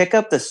 Like, pick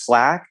up the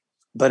slack,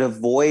 but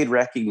avoid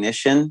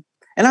recognition.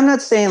 And I'm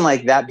not saying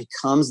like that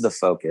becomes the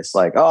focus,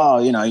 like, oh,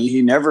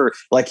 you never,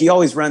 like, he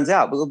always runs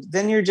out. But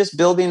then you're just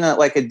building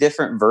a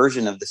different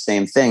version of the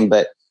same thing.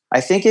 But I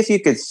think if you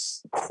could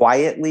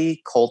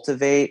quietly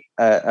cultivate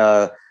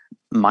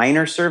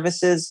minor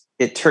services,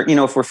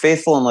 if we're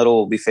faithful in little,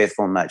 we'll be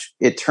faithful in much.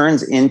 It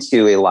turns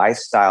into a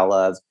lifestyle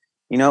of,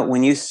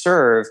 when you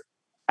serve,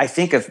 I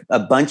think a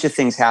bunch of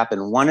things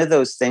happen. One of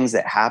those things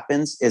that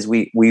happens is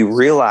we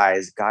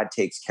realize God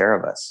takes care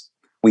of us.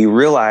 We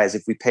realize,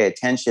 if we pay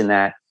attention,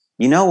 that,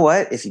 you know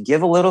what, if you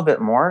give a little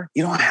bit more,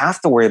 you don't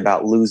have to worry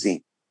about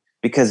losing,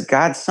 because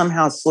God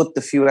somehow slipped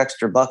a few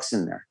extra bucks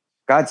in there.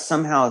 God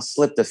somehow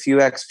slipped a few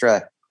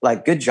extra,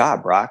 like, good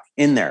job, Brock,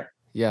 in there.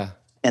 Yeah.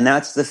 And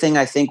that's the thing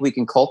I think we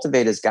can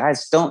cultivate as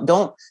guys.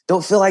 Don't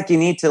feel like you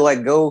need to,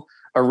 like, go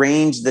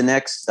arrange the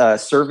next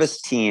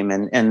service team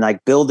and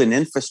like build an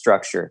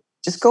infrastructure.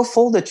 Just go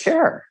fold a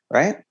chair,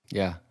 right?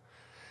 Yeah.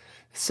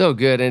 So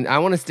good. And I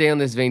want to stay on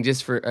this vein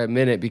just for a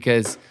minute,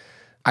 because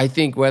I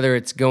think whether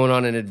it's going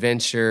on an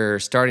adventure or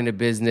starting a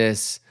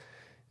business,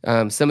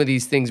 some of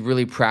these things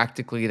really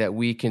practically that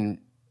we can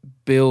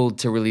build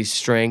to release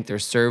strength or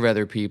serve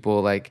other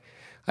people. Like,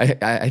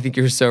 I think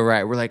you're so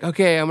right. We're like,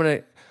 okay, I'm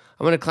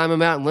gonna climb a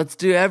mountain. Let's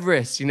do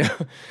Everest,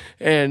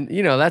 and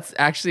that's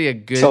actually a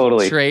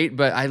good trait.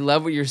 But I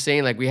love what you're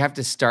saying. Like, we have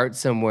to start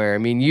somewhere. I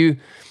mean, you've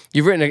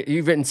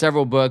written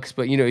several books,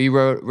 but you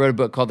wrote a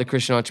book called The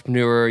Christian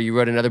Entrepreneur. You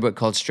wrote another book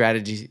called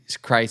Strategy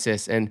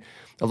Crisis, and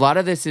a lot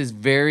of this is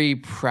very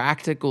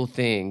practical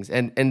things.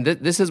 And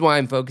this is why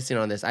I'm focusing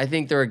on this. I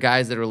think there are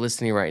guys that are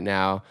listening right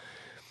now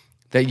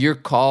that you're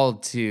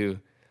called to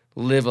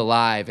live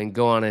alive and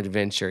go on an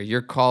adventure.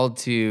 You're called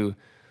to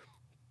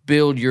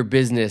build your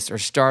business or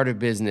start a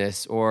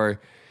business or,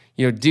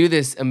 do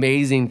this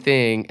amazing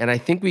thing. And I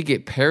think we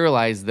get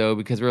paralyzed, though,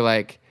 because we're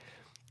like,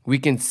 we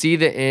can see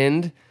the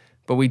end,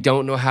 but we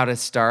don't know how to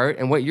start.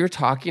 And what you're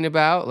talking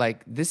about,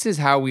 like, this is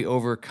how we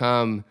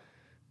overcome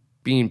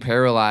being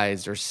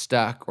paralyzed or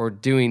stuck or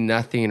doing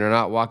nothing or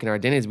not walking our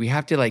identities. We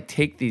have to like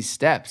take these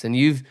steps. And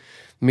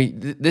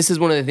this is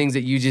one of the things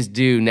that you just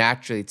do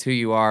naturally. It's who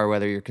you are,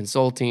 whether you're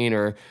consulting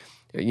or,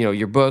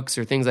 your books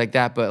or things like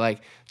that. But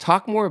like,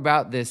 talk more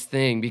about this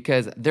thing,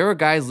 because there are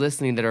guys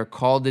listening that are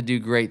called to do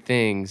great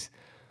things,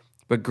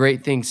 but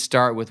great things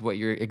start with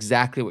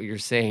exactly what you're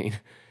saying,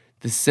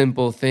 the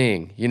simple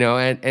thing,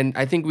 and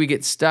I think we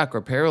get stuck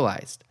or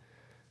paralyzed.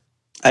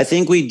 I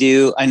think we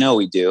do. I know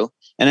we do.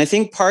 And I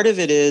think part of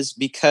it is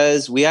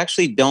because we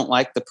actually don't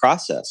like the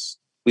process.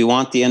 We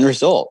want the end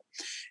result.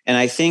 And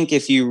I think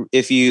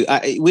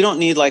we don't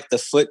need like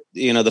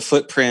the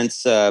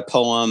footprints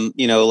poem,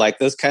 like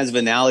those kinds of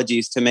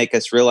analogies to make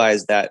us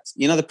realize that,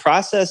 the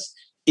process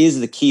is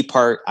the key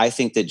part, I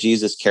think, that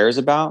Jesus cares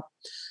about.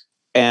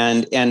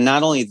 And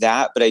not only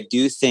that, but I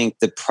do think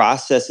the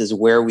process is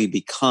where we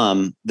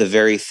become the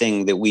very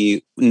thing that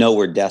we know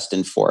we're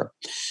destined for.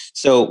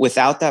 So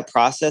without that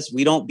process,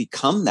 we don't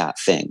become that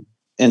thing.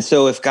 And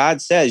so if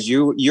God says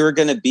you're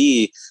going to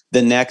be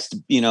the next,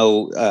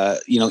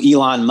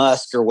 Elon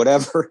Musk or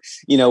whatever,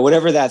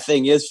 whatever that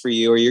thing is for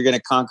you, or you're going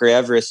to conquer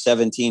Everest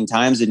 17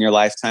 times in your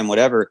lifetime,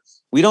 whatever,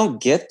 we don't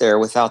get there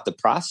without the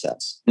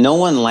process. No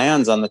one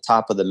lands on the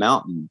top of the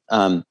mountain.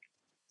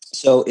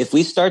 So if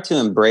we start to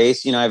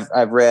embrace,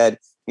 I've read,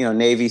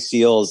 Navy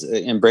SEALs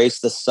embrace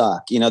the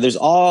suck. There's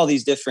all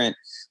these different,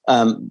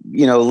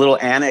 little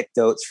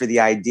anecdotes for the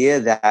idea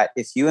that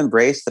if you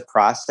embrace the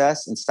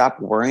process and stop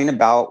worrying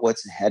about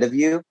what's ahead of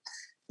you,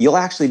 you'll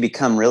actually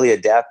become really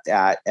adept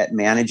at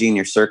managing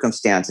your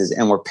circumstances.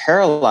 And we're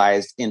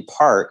paralyzed in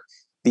part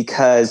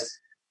because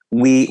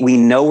we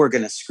know we're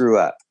going to screw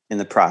up in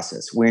the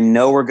process. We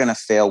know we're going to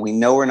fail. We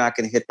know we're not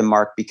going to hit the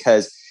mark,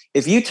 because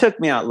if you took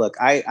me out, look,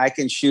 I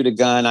can shoot a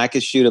gun, I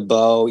could shoot a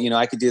bow,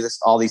 I could do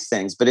all these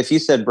things. But if you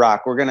said,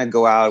 Brock, we're going to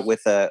go out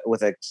with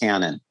a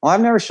cannon. Well,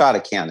 I've never shot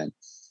a cannon,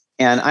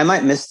 and I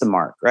might miss the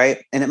mark,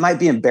 right? And it might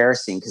be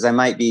embarrassing because I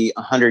might be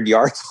 100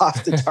 yards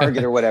off the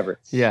target or whatever.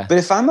 Yeah. But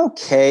if I'm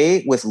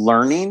okay with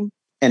learning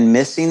and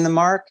missing the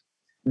mark,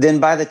 then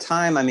by the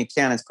time,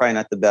 cannon's probably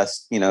not the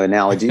best,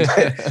 analogy,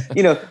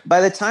 but,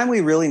 by the time we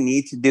really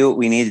need to do what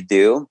we need to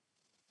do,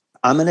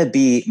 I'm going to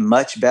be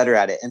much better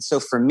at it. And so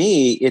for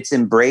me, it's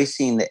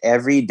embracing the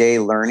everyday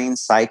learning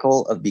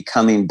cycle of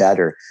becoming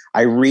better.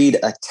 I read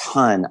a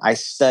ton. I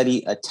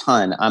study a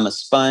ton. I'm a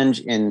sponge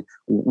in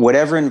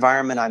whatever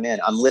environment I'm in.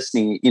 I'm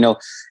listening.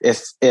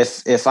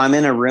 If I'm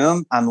in a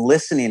room, I'm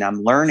listening,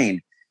 I'm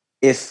learning.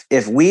 If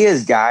we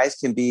as guys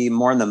can be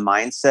more in the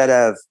mindset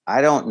of,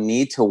 I don't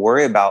need to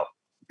worry about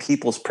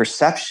people's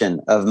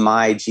perception of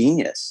my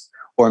genius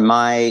or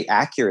my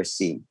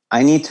accuracy.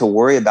 I need to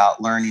worry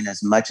about learning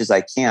as much as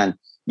I can.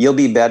 You'll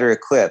be better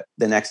equipped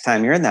the next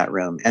time you're in that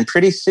room. And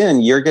pretty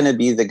soon you're going to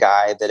be the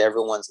guy that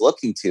everyone's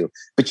looking to.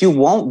 But you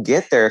won't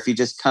get there if you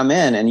just come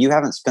in and you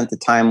haven't spent the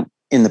time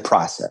in the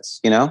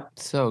process,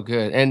 So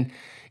good. And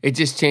it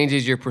just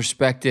changes your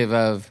perspective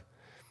of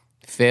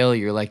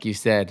failure. Like you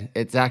said,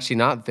 it's actually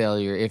not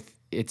failure. If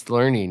it's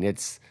learning,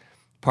 it's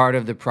part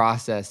of the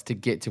process to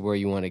get to where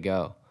you want to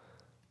go.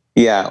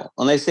 Yeah.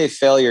 When they say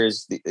failure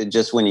is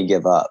just when you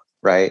give up,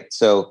 right?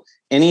 So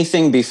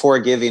anything before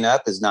giving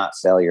up is not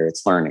failure,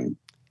 it's learning.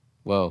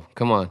 Whoa,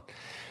 come on.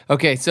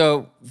 Okay,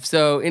 so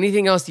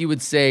anything else you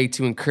would say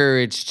to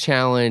encourage,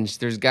 challenge?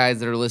 There's guys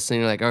that are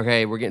listening like,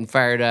 okay, we're getting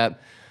fired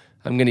up.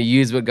 I'm going to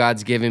use what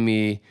God's given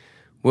me.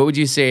 What would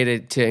you say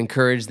to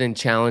encourage them,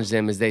 challenge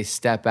them as they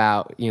step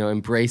out,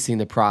 embracing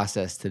the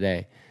process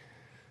today?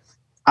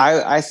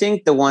 I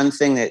think the one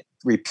thing that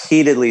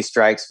repeatedly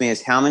strikes me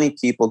is how many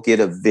people get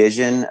a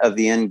vision of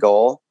the end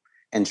goal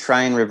and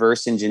try and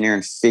reverse engineer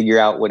and figure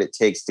out what it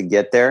takes to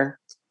get there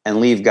and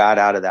leave God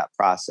out of that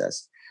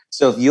process.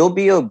 So if you'll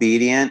be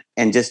obedient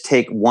and just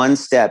take one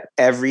step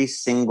every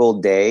single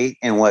day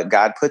in what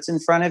God puts in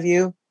front of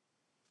you,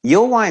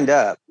 you'll wind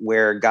up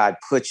where God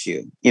puts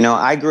you.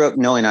 I grew up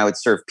knowing I would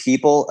serve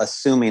people,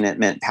 assuming it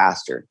meant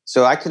pastor.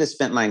 So I could have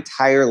spent my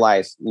entire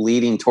life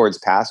leading towards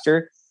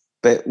pastor.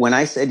 But when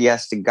I said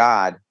yes to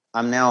God,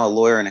 I'm now a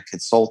lawyer and a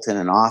consultant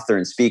and author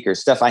and speaker,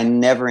 stuff I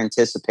never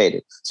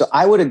anticipated. So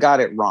I would have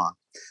got it wrong.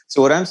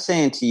 So what I'm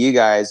saying to you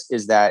guys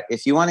is that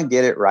if you want to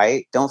get it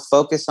right, don't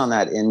focus on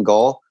that end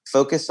goal.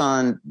 Focus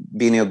on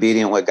being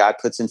obedient what God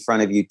puts in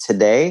front of you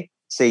today.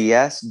 Say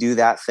yes, do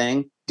that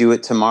thing, do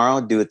it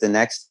tomorrow, do it the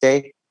next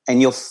day,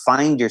 and you'll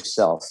find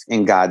yourself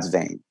in God's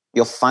vein.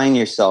 You'll find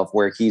yourself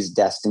where He's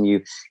destined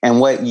you. And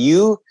what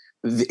you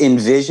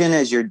envision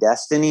as your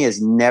destiny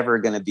is never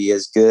going to be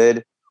as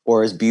good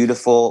or as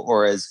beautiful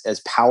or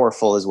as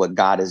powerful as what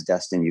God has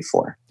destined you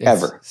for,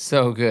 ever.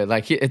 So good.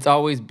 Like, it's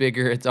always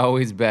bigger. It's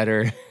always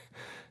better.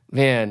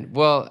 Man,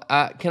 well,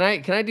 can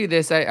I do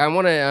this? I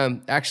want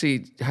to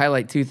actually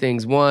highlight two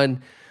things.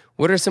 One,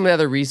 what are some of the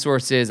other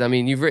resources?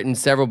 You've written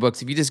several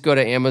books. If you just go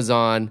to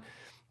Amazon,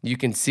 you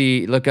can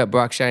look up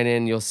Brock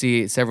Sheinin, you'll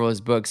see several of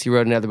his books. He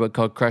wrote another book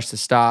called Crush the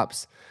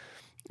Stops.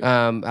 What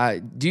are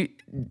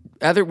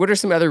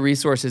some other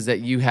resources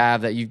that you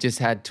have that you've just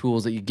had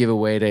tools that you give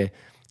away to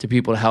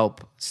people to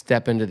help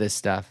step into this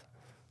stuff?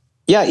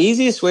 Yeah,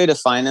 easiest way to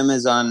find them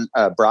is on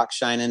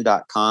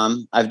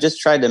brocksheinen.com. I've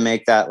just tried to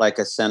make that like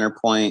a center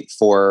point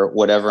for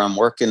whatever I'm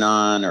working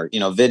on, or,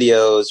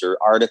 videos or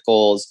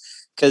articles,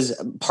 because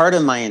part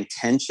of my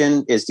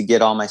intention is to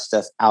get all my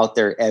stuff out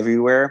there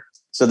everywhere.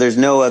 So there's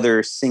no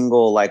other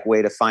single like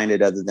way to find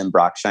it other than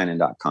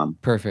brocksheinen.com.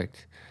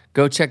 Perfect.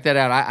 Go check that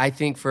out. I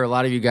think for a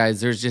lot of you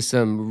guys, there's just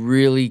some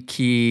really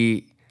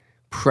key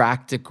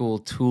practical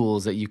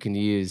tools that you can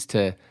use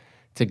to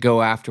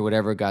go after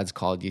whatever God's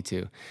called you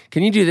to.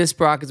 Can you do this,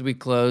 Brock, as we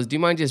close? Do you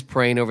mind just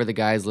praying over the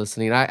guys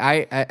listening?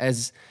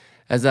 As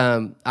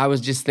I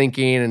was just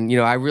thinking, and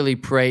I really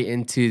pray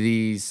into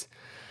these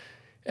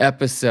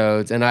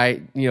episodes, and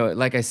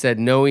like I said,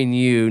 knowing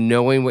you,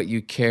 knowing what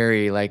you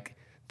carry, like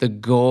the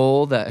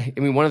goal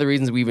one of the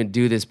reasons we even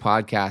do this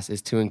podcast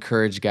is to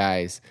encourage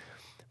guys.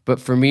 But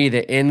for me,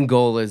 the end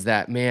goal is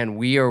that, man,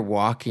 we are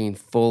walking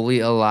fully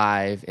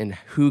alive in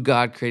who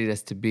God created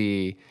us to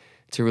be,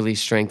 to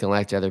release strength and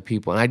life to other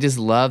people. And I just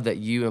love that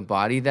you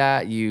embody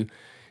that. You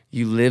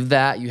live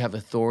that. You have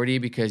authority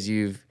because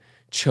you've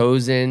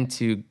chosen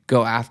to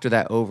go after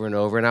that over and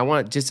over. And I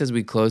want, just as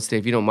we close today,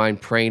 if you don't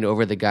mind praying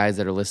over the guys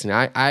that are listening.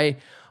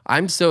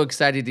 I'm so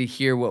excited to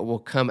hear what will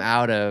come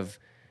out of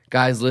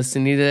guys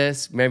listening to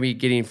this, maybe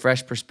getting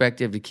fresh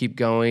perspective to keep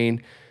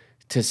going,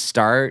 to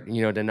start,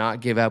 to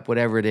not give up,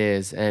 whatever it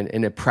is, and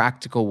in a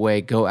practical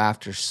way, go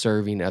after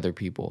serving other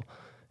people,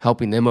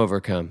 helping them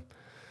overcome.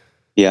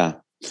 Yeah.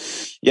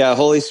 Yeah,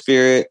 Holy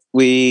Spirit,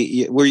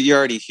 you're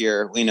already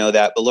here. We know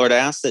that. But Lord, I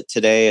ask that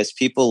today, as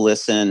people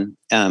listen,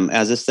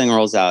 as this thing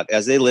rolls out,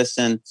 as they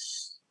listen,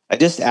 I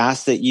just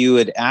ask that you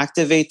would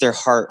activate their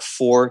heart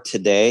for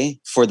today,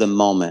 for the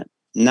moment,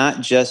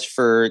 not just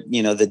for,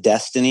 the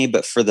destiny,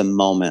 but for the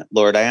moment.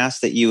 Lord, I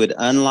ask that you would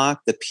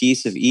unlock the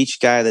piece of each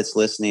guy that's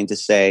listening to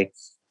say,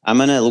 I'm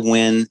going to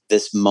win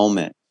this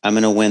moment. I'm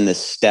going to win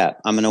this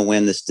step. I'm going to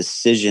win this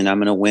decision. I'm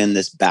going to win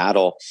this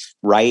battle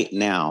right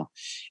now.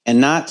 And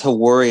not to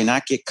worry,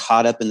 not get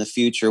caught up in the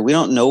future. We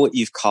don't know what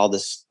you've called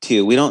us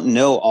to. We don't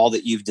know all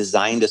that you've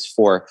designed us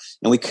for.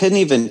 And we couldn't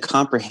even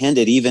comprehend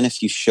it, even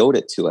if you showed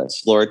it to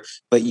us, Lord.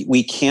 But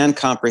we can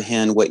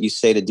comprehend what you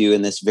say to do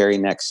in this very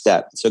next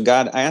step. So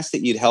God, I ask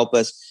that you'd help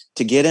us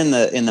to get in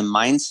the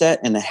mindset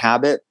and the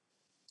habit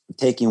of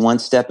taking one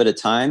step at a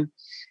time,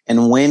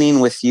 and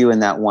winning with you in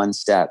that one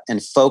step,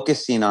 and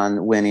focusing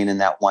on winning in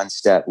that one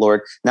step,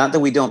 Lord. Not that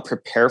we don't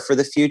prepare for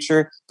the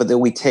future, but that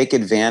we take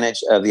advantage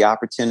of the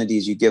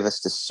opportunities you give us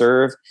to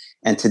serve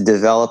and to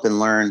develop and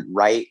learn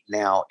right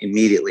now,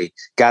 immediately.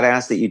 God, I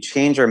ask that you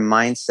change our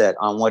mindset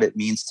on what it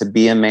means to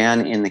be a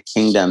man in the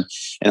kingdom,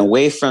 and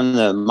away from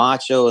the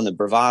macho and the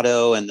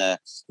bravado and the,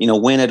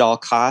 win at all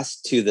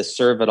costs, to the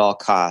serve at all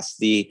costs,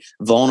 the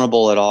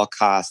vulnerable at all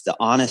costs, the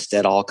honest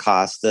at all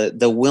costs,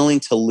 the willing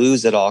to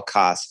lose at all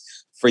costs.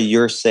 For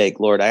your sake,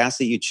 Lord, I ask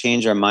that you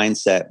change our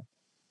mindset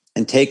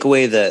and take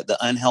away the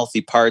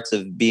unhealthy parts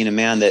of being a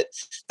man that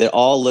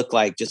all look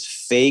like just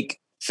fake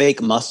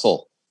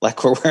muscle,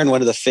 like we're wearing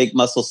one of the fake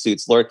muscle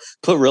suits. Lord,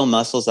 put real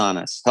muscles on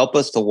us. Help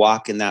us to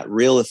walk in that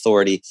real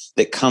authority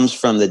that comes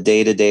from the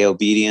day-to-day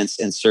obedience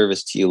and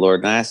service to you,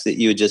 Lord. And I ask that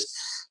you would just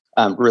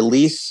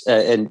release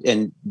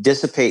and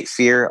dissipate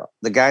fear.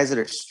 The guys that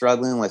are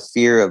struggling with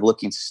fear of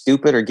looking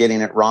stupid or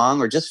getting it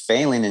wrong or just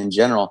failing in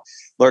general,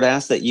 Lord, I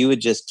ask that you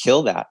would just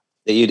kill that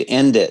you'd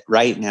end it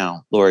right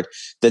now, Lord,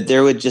 that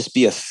there would just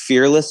be a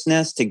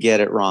fearlessness to get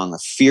it wrong, a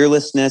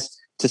fearlessness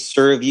to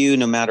serve you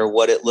no matter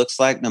what it looks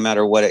like, no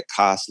matter what it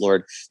costs,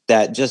 Lord,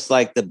 that just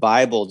like the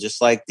Bible, just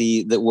like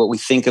the what we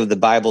think of the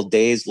Bible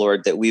days,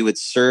 Lord, that we would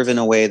serve in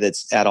a way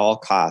that's at all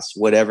costs,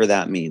 whatever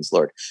that means,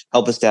 Lord.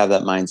 Help us to have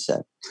that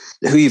mindset.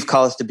 Who you've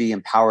called us to be,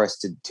 empower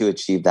us to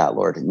achieve that,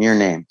 Lord. In your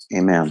name,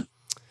 amen.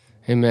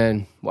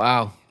 Amen.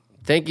 Wow.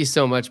 Thank you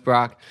so much,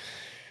 Brock.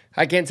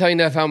 I can't tell you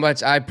enough how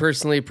much I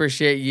personally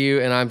appreciate you,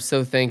 and I'm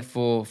so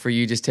thankful for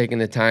you just taking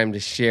the time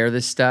to share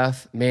this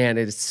stuff. Man,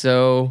 it is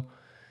so,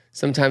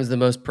 sometimes the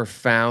most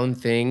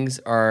profound things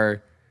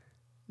are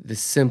the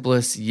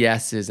simplest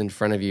yeses in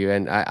front of you.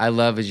 And I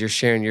love as you're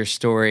sharing your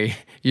story,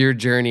 your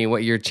journey,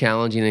 what you're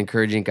challenging and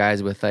encouraging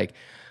guys with. Like,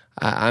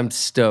 I'm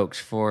stoked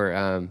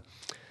for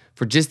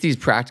just these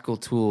practical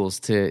tools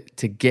to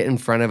get in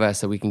front of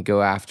us so we can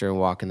go after and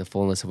walk in the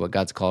fullness of what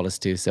God's called us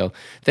to. So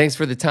thanks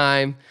for the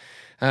time.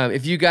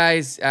 If you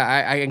guys,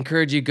 I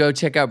encourage you, go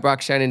check out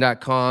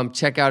brocksheinen.com,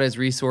 check out his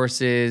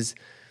resources.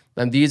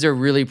 These are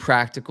really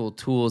practical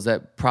tools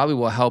that probably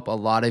will help a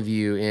lot of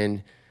you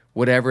in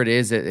whatever it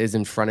is that is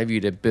in front of you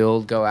to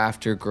build, go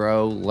after,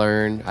 grow,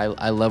 learn.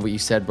 I love what you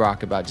said,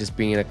 Brock, about just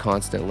being a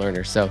constant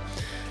learner. So,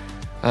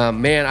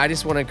 man, I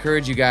just want to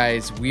encourage you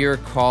guys. We are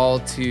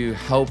called to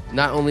help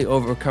not only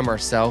overcome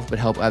ourselves, but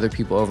help other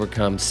people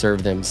overcome,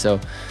 serve them. So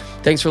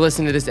thanks for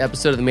listening to this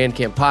episode of the Man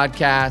Camp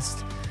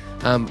Podcast.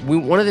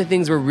 One of the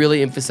things we're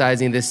really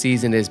emphasizing this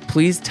season is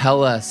please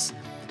tell us,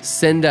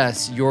 send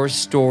us your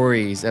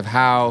stories of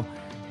how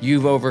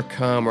you've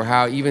overcome, or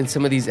how even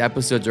some of these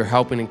episodes are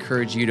helping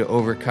encourage you to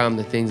overcome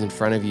the things in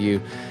front of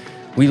you.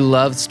 We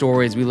love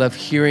stories. We love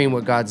hearing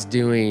what God's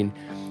doing.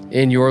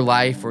 in your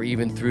life or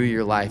even through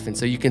your life. And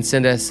so you can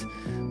send us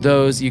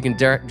those. You can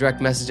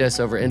direct message us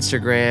over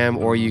Instagram,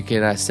 or you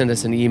can send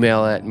us an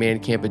email at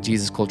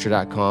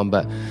mancamp@jesusculture.com.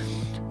 But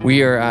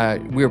we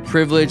are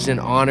privileged and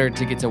honored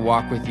to get to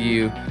walk with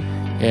you.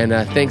 And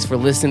thanks for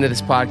listening to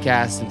this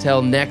podcast.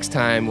 Until next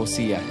time, we'll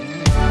see you.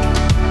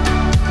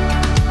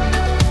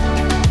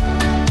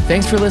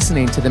 Thanks for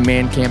listening to the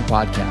Man Camp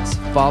Podcast.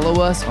 Follow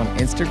us on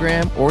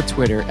Instagram or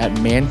Twitter at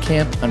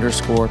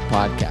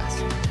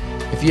mancamp_podcast.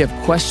 If you have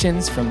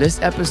questions from this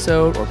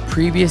episode or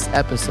previous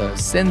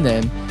episodes, send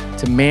them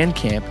to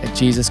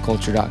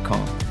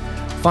mancamp@jesusculture.com.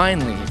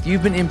 Finally, if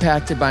you've been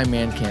impacted by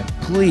Man Camp,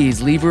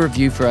 please leave a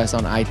review for us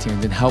on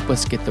iTunes and help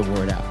us get the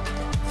word out.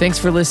 Thanks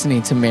for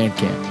listening to Man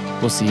Camp.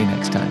 We'll see you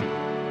next time.